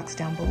description box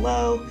down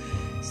below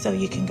so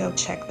you can go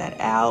check that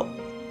out.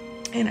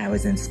 And I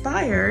was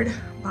inspired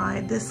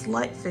by this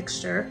light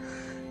fixture,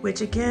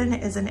 which again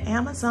is an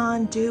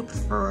Amazon dupe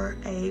for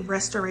a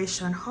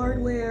Restoration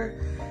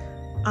Hardware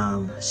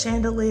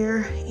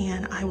chandelier,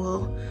 and I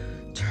will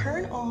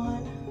turn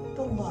on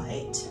the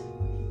light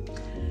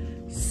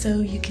so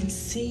you can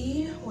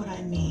see what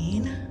I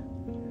mean.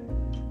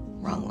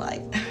 Wrong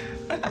light.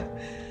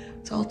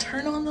 So I'll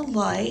turn on the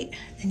light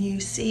and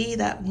you see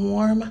that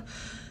warm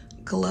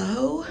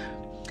glow.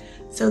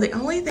 So the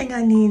only thing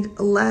I need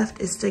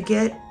left is to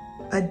get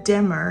a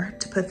dimmer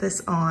to put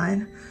this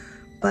on,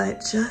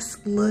 but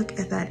just look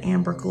at that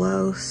amber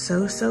glow.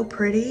 So, so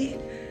pretty.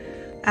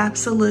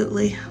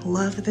 Absolutely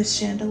love this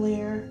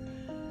chandelier.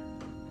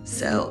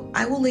 So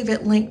I will leave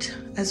it linked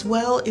as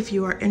well if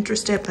you are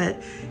interested,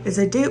 but it's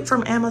a dupe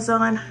from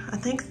Amazon. I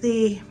think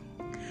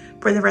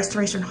for the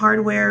Restoration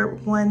Hardware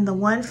one, the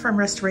one from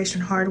Restoration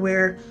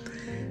Hardware,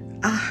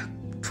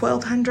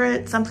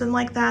 $1,200, something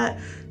like that.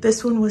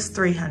 This one was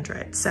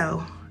 $300,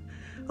 so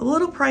a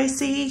little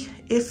pricey,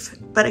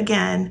 but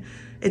again,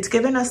 it's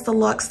given us the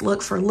luxe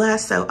look for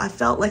less, so I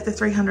felt like the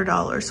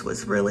 $300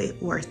 was really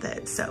worth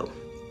it. So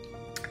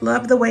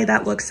love the way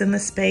that looks in the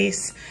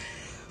space.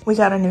 We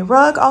got a new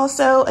rug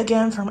also,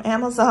 again from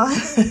Amazon.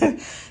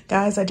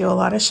 Guys, I do a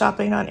lot of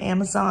shopping on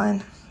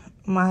Amazon.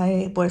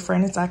 My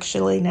boyfriend is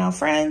actually now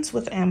friends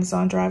with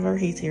Amazon driver.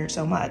 He's here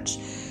so much.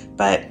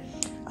 But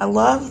I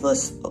love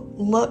this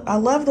look. I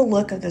love the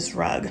look of this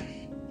rug.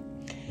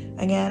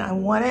 Again, I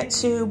wanted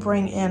to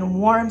bring in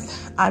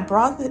warmth. I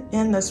brought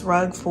in this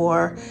rug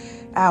for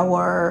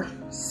our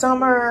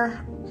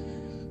summer,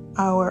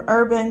 our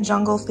urban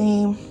jungle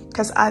theme,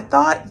 because I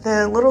thought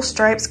the little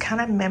stripes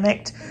kind of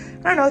mimicked,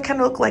 I don't know, it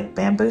kind of looked like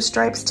bamboo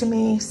stripes to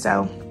me.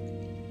 So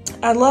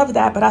I love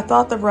that, but I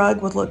thought the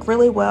rug would look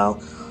really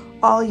well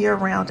all year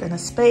round in a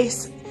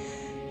space,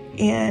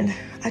 and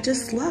I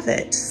just love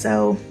it.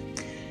 So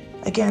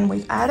again,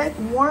 we've added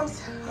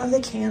warmth of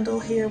the candle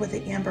here with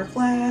the amber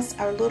glass,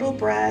 our little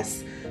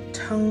brass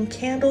tone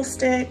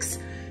candlesticks.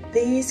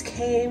 These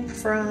came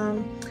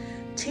from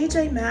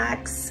TJ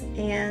Maxx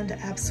and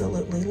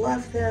absolutely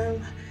love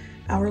them.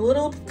 Our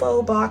little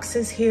faux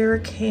boxes here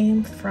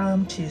came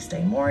from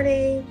Tuesday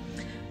Morning.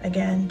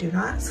 Again, do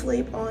not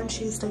sleep on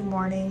Tuesday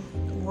Morning.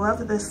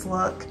 Love this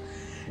look.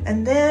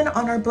 And then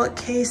on our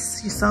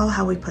bookcase, you saw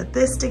how we put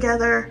this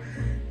together.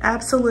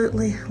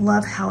 Absolutely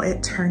love how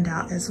it turned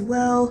out as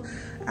well.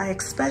 I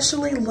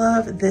especially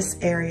love this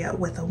area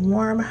with the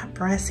warm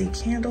brassy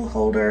candle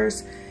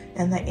holders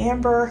and the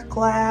amber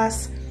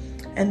glass.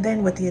 And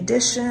then with the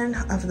addition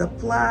of the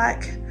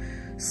black,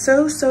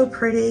 so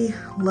pretty.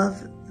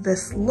 Love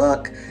this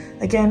look.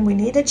 Again, we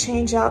need to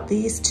change out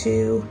these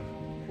two,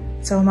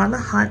 so I'm on the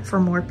hunt for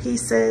more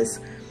pieces.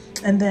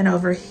 And then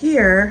over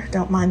here,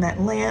 don't mind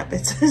that lamp,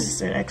 it's just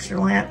an extra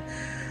lamp,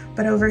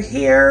 but over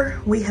here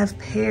we have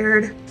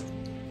paired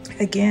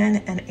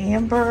again an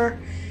amber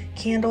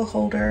candle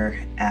holder.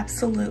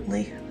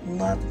 Absolutely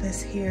love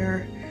this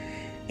here.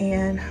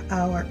 And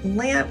our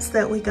lamps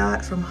that we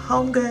got from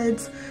Home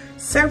Goods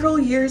several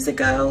years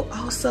ago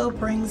also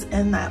brings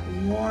in that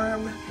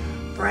warm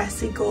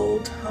brassy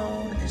gold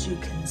tone, as you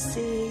can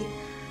see.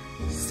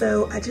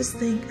 So I just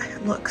think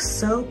it looks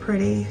so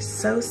pretty,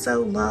 so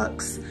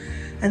luxe.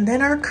 And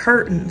then our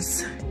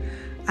curtains.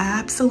 I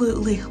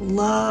absolutely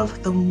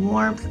love the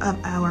warmth of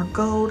our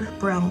gold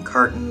brown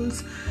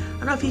curtains. I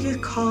don't know if you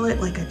could call it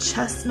like a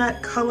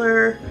chestnut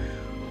color,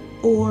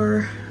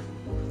 or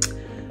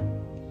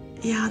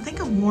yeah, I think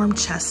a warm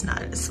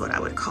chestnut is what I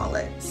would call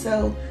it.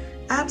 So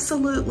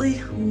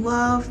absolutely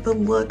love the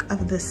look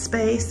of this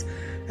space.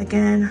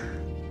 Again,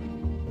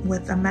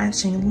 with a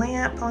matching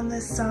lamp on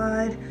this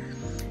side.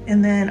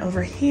 And then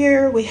over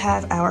here we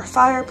have our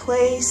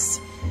fireplace.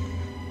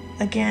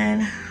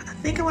 Again, I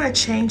think I want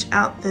to change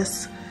out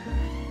this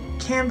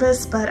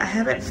canvas, but I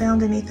haven't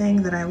found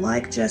anything that I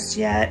like just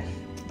yet.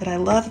 But I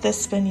love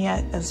this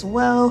vignette as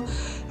well.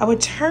 I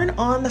would turn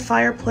on the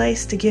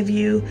fireplace to give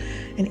you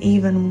an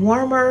even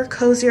warmer,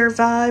 cozier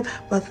vibe,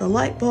 but the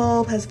light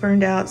bulb has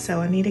burned out, so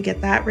I need to get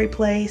that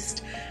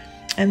replaced.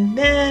 And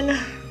then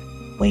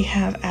we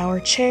have our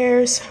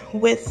chairs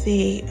with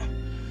the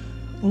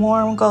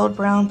warm gold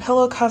brown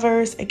pillow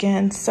covers.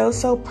 Again,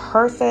 so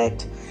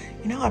perfect.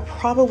 You know, I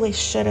probably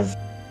should have,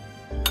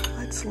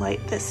 let's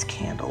light this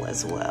candle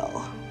as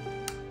well.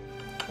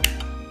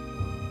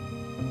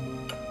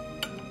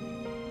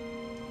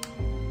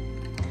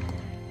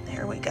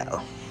 There we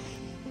go.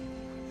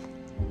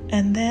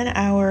 And then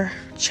our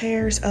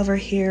chairs over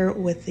here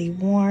with the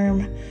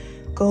warm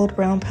gold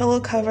brown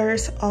pillow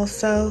covers.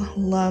 Also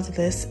love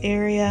this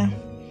area.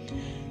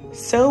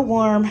 So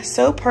warm,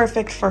 so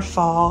perfect for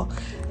fall.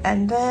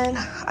 And then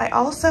I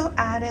also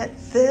added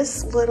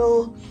this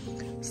little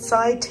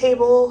side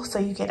table so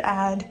you could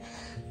add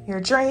your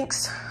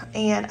drinks.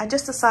 And I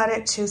just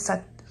decided to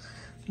set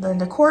the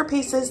decor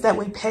pieces that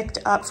we picked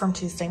up from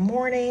Tuesday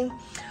Morning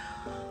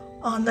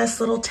on this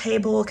little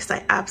table because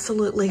I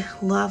absolutely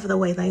love the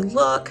way they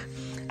look.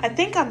 I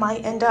think I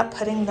might end up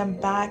putting them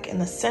back in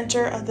the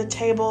center of the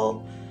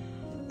table.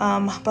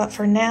 But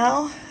for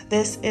now,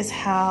 this is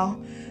how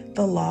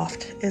the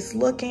loft is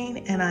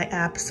looking, and I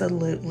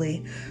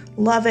absolutely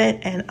love it,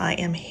 and I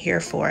am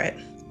here for it.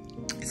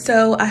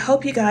 So I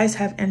hope you guys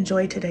have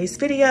enjoyed today's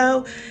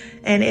video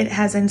and it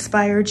has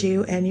inspired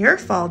you in your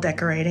fall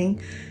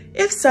decorating.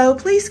 If so,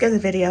 please give the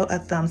video a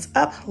thumbs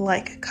up,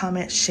 like,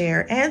 comment,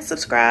 share, and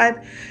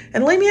subscribe,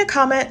 and leave me a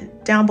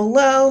comment down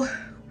below.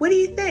 What do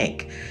you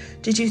think?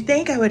 Did you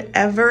think I would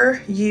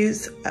ever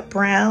use a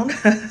brown,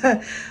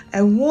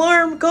 a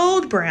warm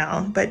gold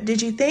brown, but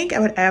did you think I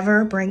would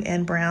ever bring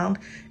in brown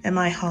in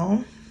my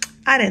home?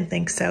 I didn't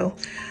think so,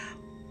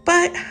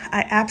 but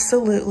I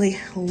absolutely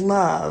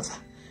love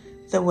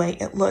the way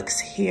it looks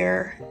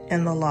here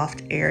in the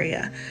loft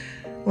area.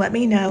 Let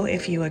me know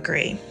if you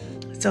agree.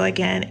 So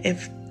again,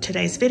 if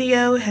today's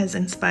video has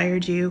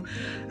inspired you,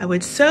 I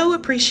would so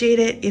appreciate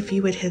it if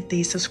you would hit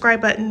the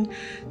subscribe button,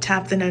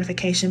 tap the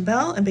notification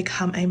bell, and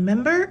become a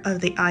member of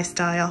the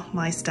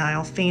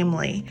iStylEmystyle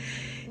family.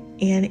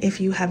 And if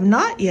you have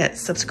not yet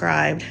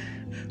subscribed,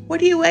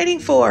 what are you waiting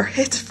for?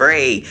 It's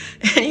free,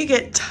 and you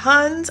get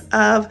tons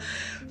of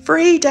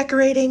free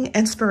decorating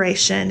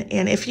inspiration.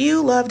 And if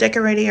you love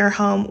decorating your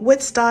home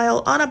with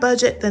style on a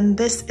budget, then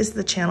this is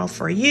the channel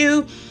for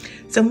you.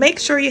 So make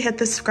sure you hit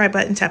the subscribe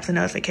button, tap the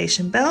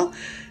notification bell,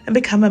 and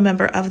become a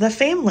member of the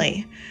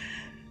family.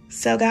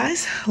 So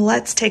guys,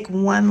 let's take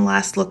one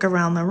last look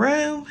around the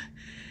room,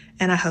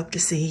 and I hope to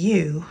see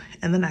you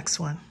in the next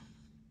one.